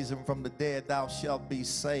has raised him from the dead, thou shalt be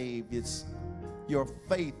saved. It's your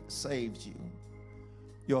faith saves you.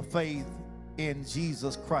 Your faith in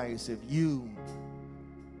Jesus Christ. If you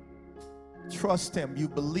trust him, you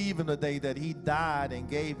believe in the day that he died and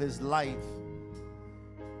gave his life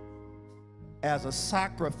as a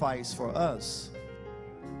sacrifice for us.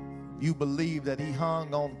 You believe that he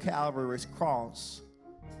hung on Calvary's cross,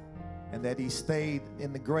 and that he stayed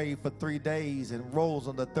in the grave for 3 days and rose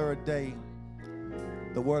on the third day.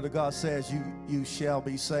 The word of God says you shall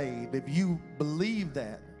be saved. If you believe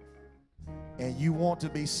that and you want to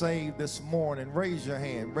be saved this morning, raise your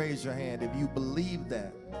hand. Raise your hand. If you believe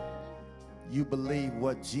that, you believe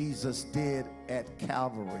what Jesus did at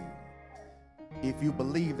Calvary. If you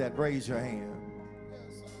believe that, raise your hand.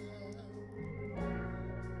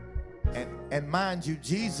 And mind you,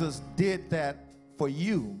 Jesus did that for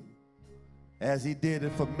you as he did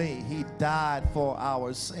it for me. He died for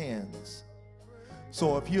our sins.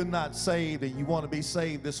 So if you're not saved and you want to be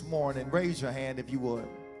saved this morning, raise your hand if you would.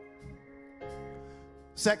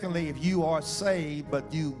 Secondly, if you are saved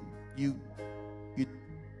but you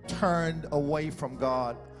turned away from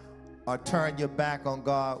God or turned your back on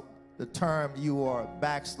God, the term you are a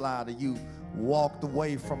backslider, you walked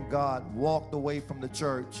away from God, walked away from the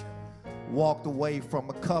church, walked away from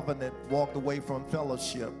a covenant, walked away from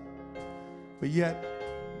fellowship. But yet,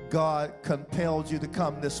 God compelled you to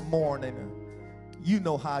come this morning. You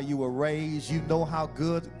know how you were raised. You know how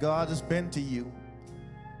good God has been to you.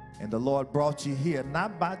 And the Lord brought you here,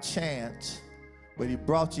 not by chance, but he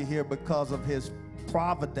brought you here because of his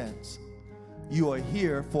providence. You are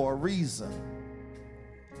here for a reason.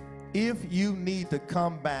 If you need to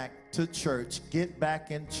come back to church, get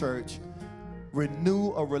back in church,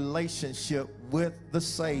 renew a relationship with the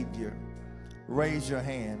Savior, raise your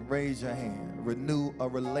hand, raise your hand. Renew a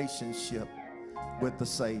relationship with the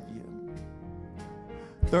Savior.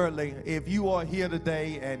 Thirdly, if you are here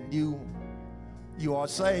today and you are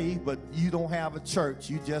saved, but you don't have a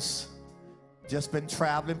church, you just been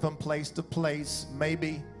traveling from place to place,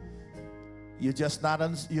 maybe you're just not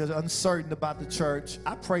you're uncertain about the church,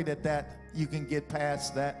 I pray that you can get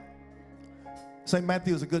past that. St.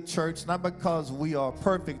 Matthew is a good church, not because we are a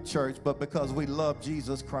perfect church, but because we love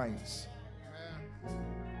Jesus Christ.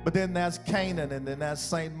 But then there's Canaan, and then there's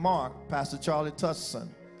St. Mark, Pastor Charlie Tutson.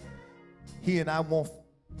 He and I won't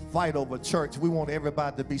fight over church. We want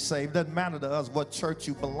everybody to be saved. Doesn't matter to us what church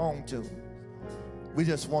you belong to. We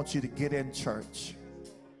just want you to get in church.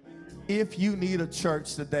 If you need a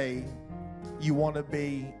church today, you want to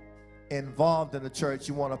be involved in the church,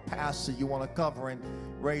 you want a pastor, you want a covering,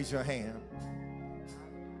 raise your hand.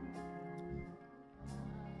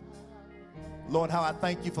 Lord, how I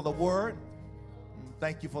thank you for the word.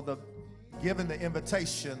 Thank you for giving the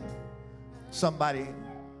invitation. Somebody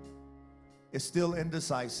is still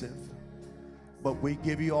indecisive, but we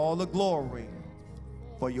give you all the glory,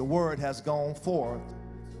 for your word has gone forth.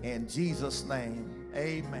 In Jesus' name,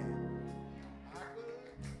 amen.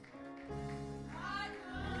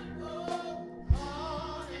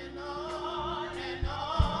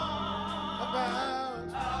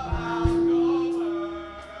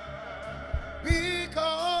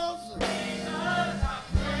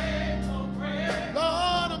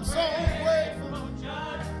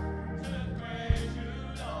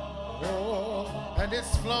 Oh, and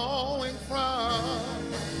it's flowing from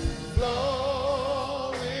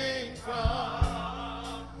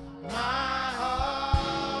my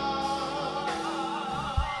heart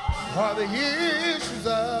are the issues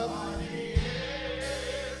of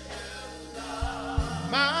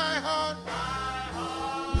my heart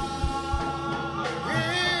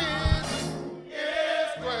is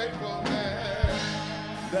gratefulness.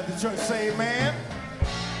 Let the church say amen.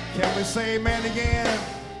 Can we say amen again?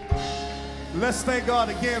 Let's thank God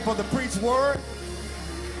again for the preached word.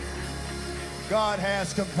 God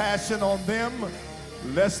has compassion on them.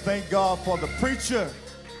 Let's thank God for the preacher,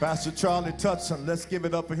 Pastor Charlie Tutson. Let's give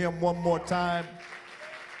it up for him one more time.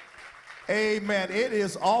 Amen. It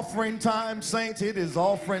is offering time, saints. It is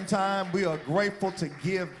offering time. We are grateful to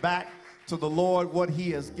give back to the Lord what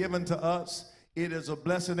he has given to us. It is a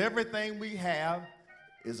blessing. Everything we have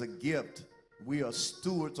is a gift. We are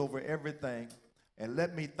stewards over everything. And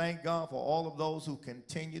let me thank God for all of those who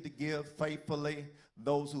continue to give faithfully,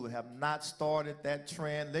 those who have not started that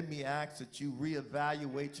trend. Let me ask that you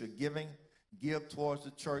reevaluate your giving. Give towards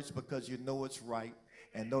the church because you know it's right,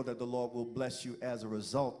 and know that the Lord will bless you as a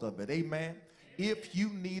result of it. Amen. If you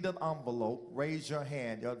need an envelope, raise your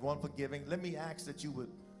hand. You're one for giving. Let me ask that you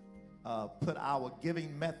would put our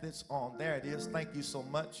giving methods on. There it is. Thank you so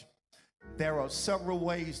much. There are several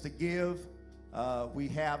ways to give. We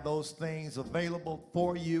have those things available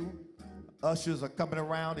for you. Ushers are coming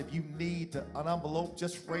around. If you need an envelope,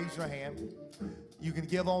 just raise your hand. You can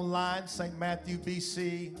give online,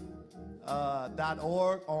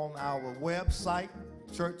 stmatthewbc.org on our website,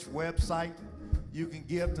 church website. You can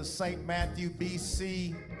give to St. Matthew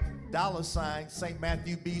BC, $ St.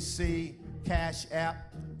 Matthew BC, Cash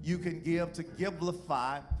App. You can give to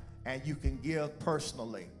Givelify, and you can give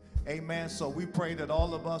personally. Amen. So we pray that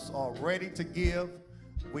all of us are ready to give.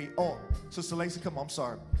 Sister Lacey, come on, I'm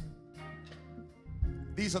sorry.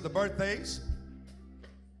 These are the birthdays.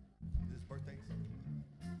 These birthdays.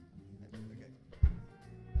 Okay.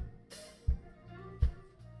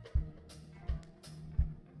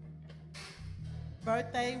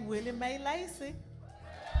 Birthday, Willie Mae Lacey.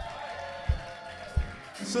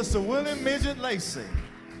 Sister Willie Midget Lacey.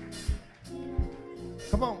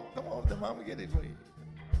 Come on, the mama get it for you.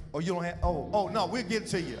 Oh, you don't have, oh, no, we'll get it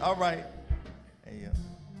to you. All right. Yeah.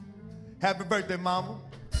 Happy birthday, mama.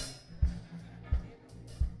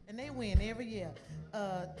 And they win every year.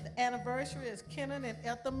 The anniversary is Kenan and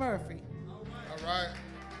Ethel Murphy. All right.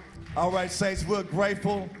 All right, saints, we're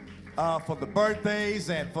grateful for the birthdays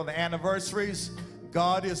and for the anniversaries.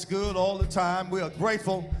 God is good all the time. We are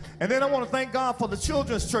grateful. And then I want to thank God for the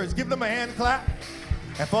children's church. Give them a hand clap.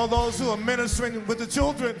 And for those who are ministering with the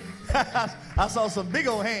children, I saw some big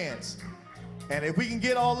old hands. And if we can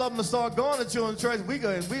get all of them to start going to children's church, we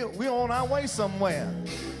on our way somewhere.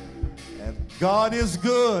 And God is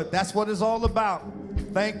good. That's what it's all about.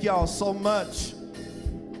 Thank y'all so much.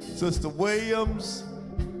 Sister Williams.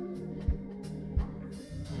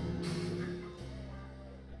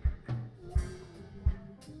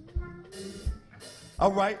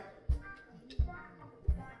 All right.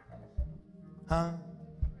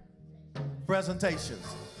 Presentations.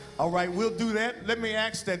 All right, we'll do that. Let me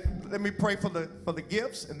pray for the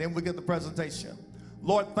gifts, and then we'll get the presentation.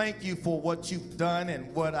 Lord, thank you for what you've done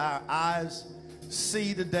and what our eyes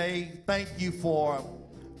see today. Thank you for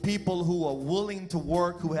people who are willing to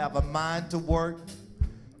work, who have a mind to work.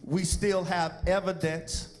 We still have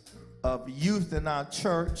evidence of youth in our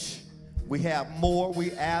church. We have more.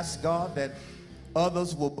 We ask God that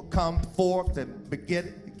others will come forth and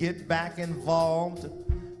get back involved.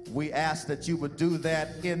 We ask that you would do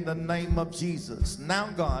that in the name of Jesus. Now,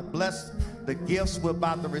 God, bless the gifts we're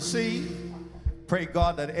about to receive. Pray,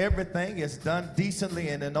 God, that everything is done decently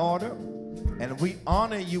and in order. And we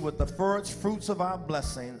honor you with the first fruits of our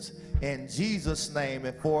blessings. In Jesus' name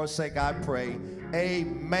and for our sake I pray.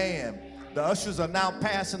 Amen. The ushers are now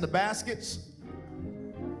passing the baskets.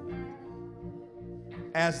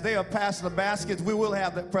 As they are passing the baskets, we will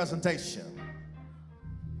have that presentation.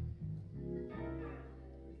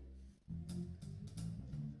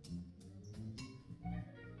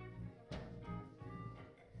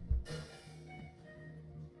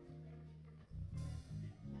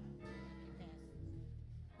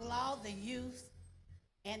 Will all the youth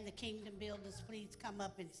and the kingdom builders please come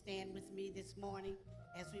up and stand with me this morning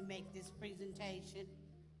as we make this presentation?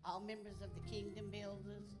 All members of the kingdom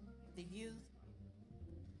builders, the youth.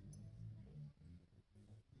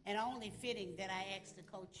 And only fitting that I ask the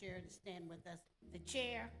co-chair to stand with us. The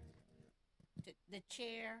chair.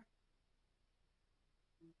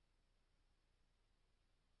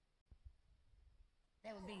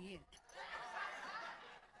 That would be you.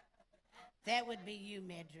 That would be you,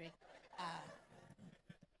 Medrick.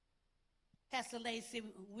 Pastor Lacey,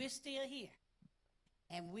 we're still here.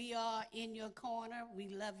 And we are in your corner. We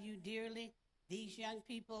love you dearly. These young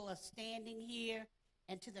people are standing here.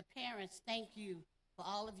 And to the parents, thank you for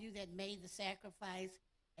all of you that made the sacrifice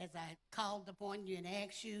as I called upon you and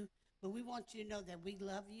asked you. But we want you to know that we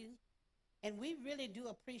love you. And we really do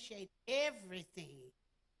appreciate everything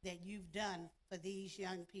that you've done for these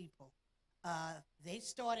young people. They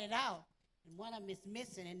started out, and one of them is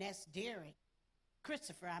missing, and that's Derek.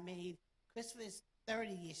 Christopher is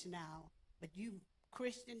 30-ish now, but you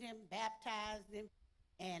Christianed him, baptized him,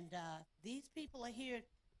 and these people are here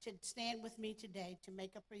to stand with me today to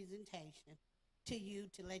make a presentation to you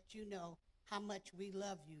to let you know how much we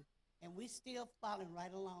love you, and we're still following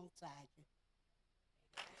right alongside you.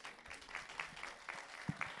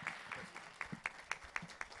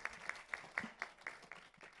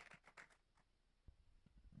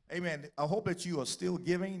 Amen. I hope that you are still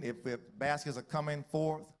giving if baskets are coming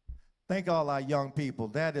forth. Thank all our young people.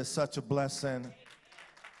 That is such a blessing.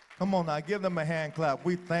 Come on now, give them a hand clap.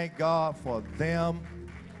 We thank God for them.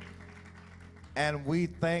 And we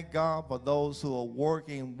thank God for those who are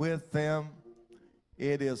working with them.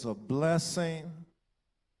 It is a blessing,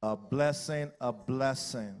 a blessing, a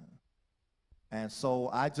blessing. And so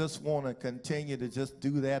I just want to continue to just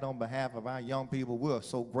do that on behalf of our young people. We're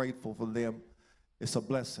so grateful for them. It's a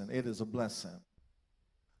blessing. It is a blessing.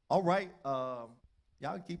 All right. Y'all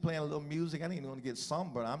keep playing a little music. I ain't even going to get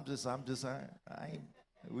sunburned.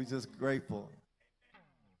 We're just grateful.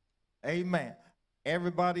 Amen.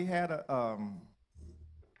 Everybody had a,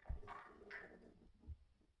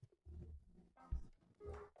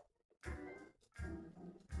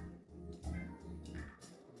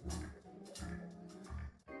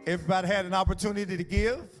 everybody had an opportunity to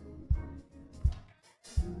give.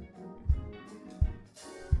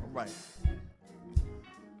 Right.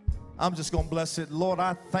 I'm just going to bless it. Lord,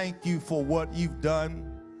 I thank you for what you've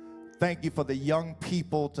done. Thank you for the young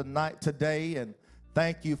people today, and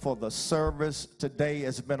thank you for the service today.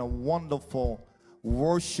 It's been a wonderful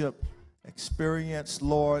worship experience,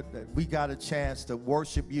 Lord, that we got a chance to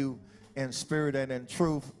worship you in spirit and in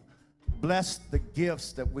truth. Bless the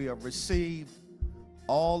gifts that we have received,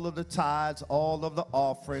 all of the tithes, all of the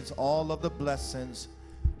offerings, all of the blessings.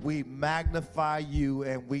 We magnify you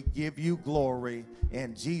and we give you glory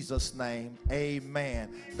in Jesus' name. Amen.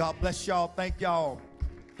 God bless y'all. Thank y'all.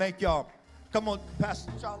 Thank y'all. Come on,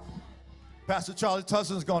 Pastor Charlie. Pastor Charlie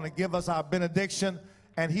Tutson is going to give us our benediction,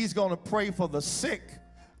 and he's going to pray for the sick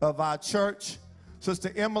of our church.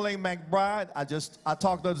 Sister Emily McBride, I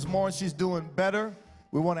talked to her this morning. She's doing better.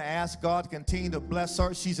 We want to ask God to continue to bless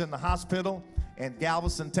her. She's in the hospital in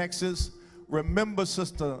Galveston, Texas. Remember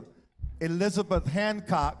Sister Elizabeth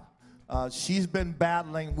Hancock, she's been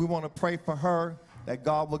battling. We want to pray for her, that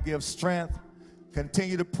God will give strength.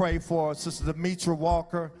 Continue to pray for Sister Demetra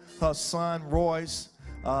Walker, her son Royce,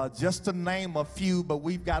 just to name a few, but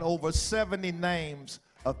we've got over 70 names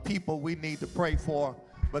of people we need to pray for.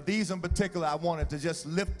 But these in particular, I wanted to just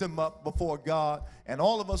lift them up before God. And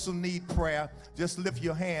all of us who need prayer, just lift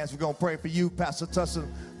your hands. We're going to pray for you. Pastor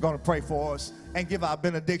Tutson going to pray for us and give our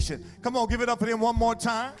benediction. Come on, give it up for them one more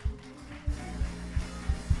time.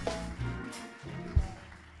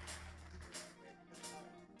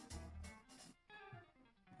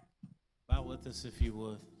 Bow with us if you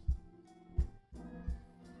would.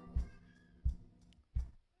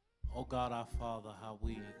 Oh God, our Father, how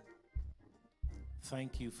we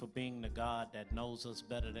thank you for being the God that knows us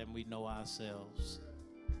better than we know ourselves.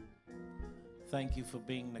 Thank you for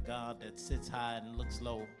being the God that sits high and looks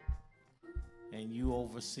low, and you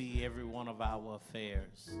oversee every one of our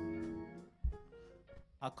affairs.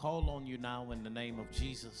 I call on you now in the name of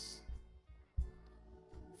Jesus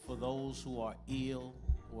for those who are ill,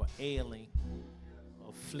 who are ailing,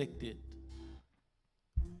 afflicted,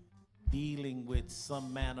 dealing with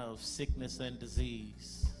some manner of sickness and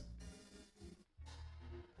disease.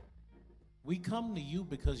 We come to you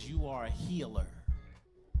because you are a healer.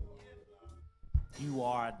 You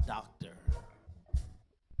are a doctor.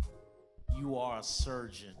 You are a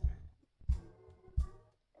surgeon.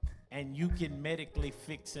 And you can medically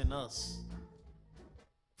fix in us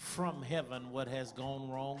from heaven what has gone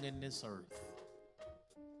wrong in this earth.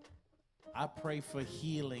 I pray for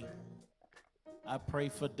healing. I pray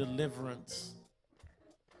for deliverance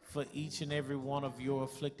for each and every one of your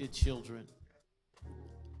afflicted children.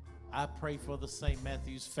 I pray for the St.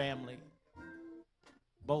 Matthew's family,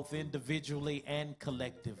 both individually and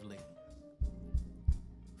collectively.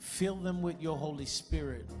 Fill them with your Holy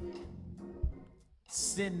Spirit.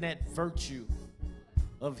 Send that virtue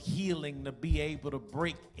of healing to be able to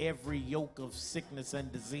break every yoke of sickness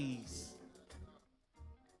and disease.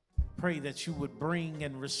 Pray that you would bring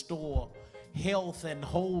and restore health and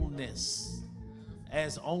wholeness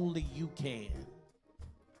as only you can.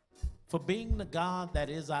 For being the God that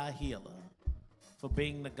is our healer, for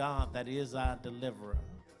being the God that is our deliverer,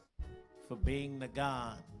 for being the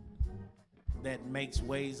God that makes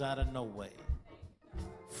ways out of no way,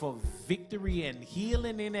 for victory and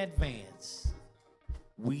healing in advance,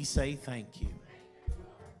 we say thank you.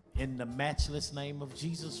 In the matchless name of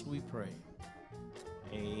Jesus we pray.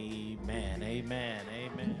 Amen, amen,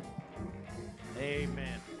 amen,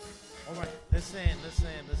 amen. All right, listen.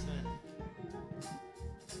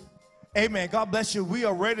 Amen. God bless you. We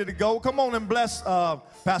are ready to go. Come on and bless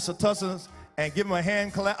Pastor Tutson and give him a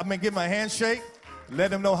hand clap. Give him a handshake.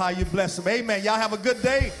 Let him know how you bless him. Amen. Y'all have a good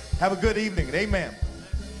day. Have a good evening. Amen.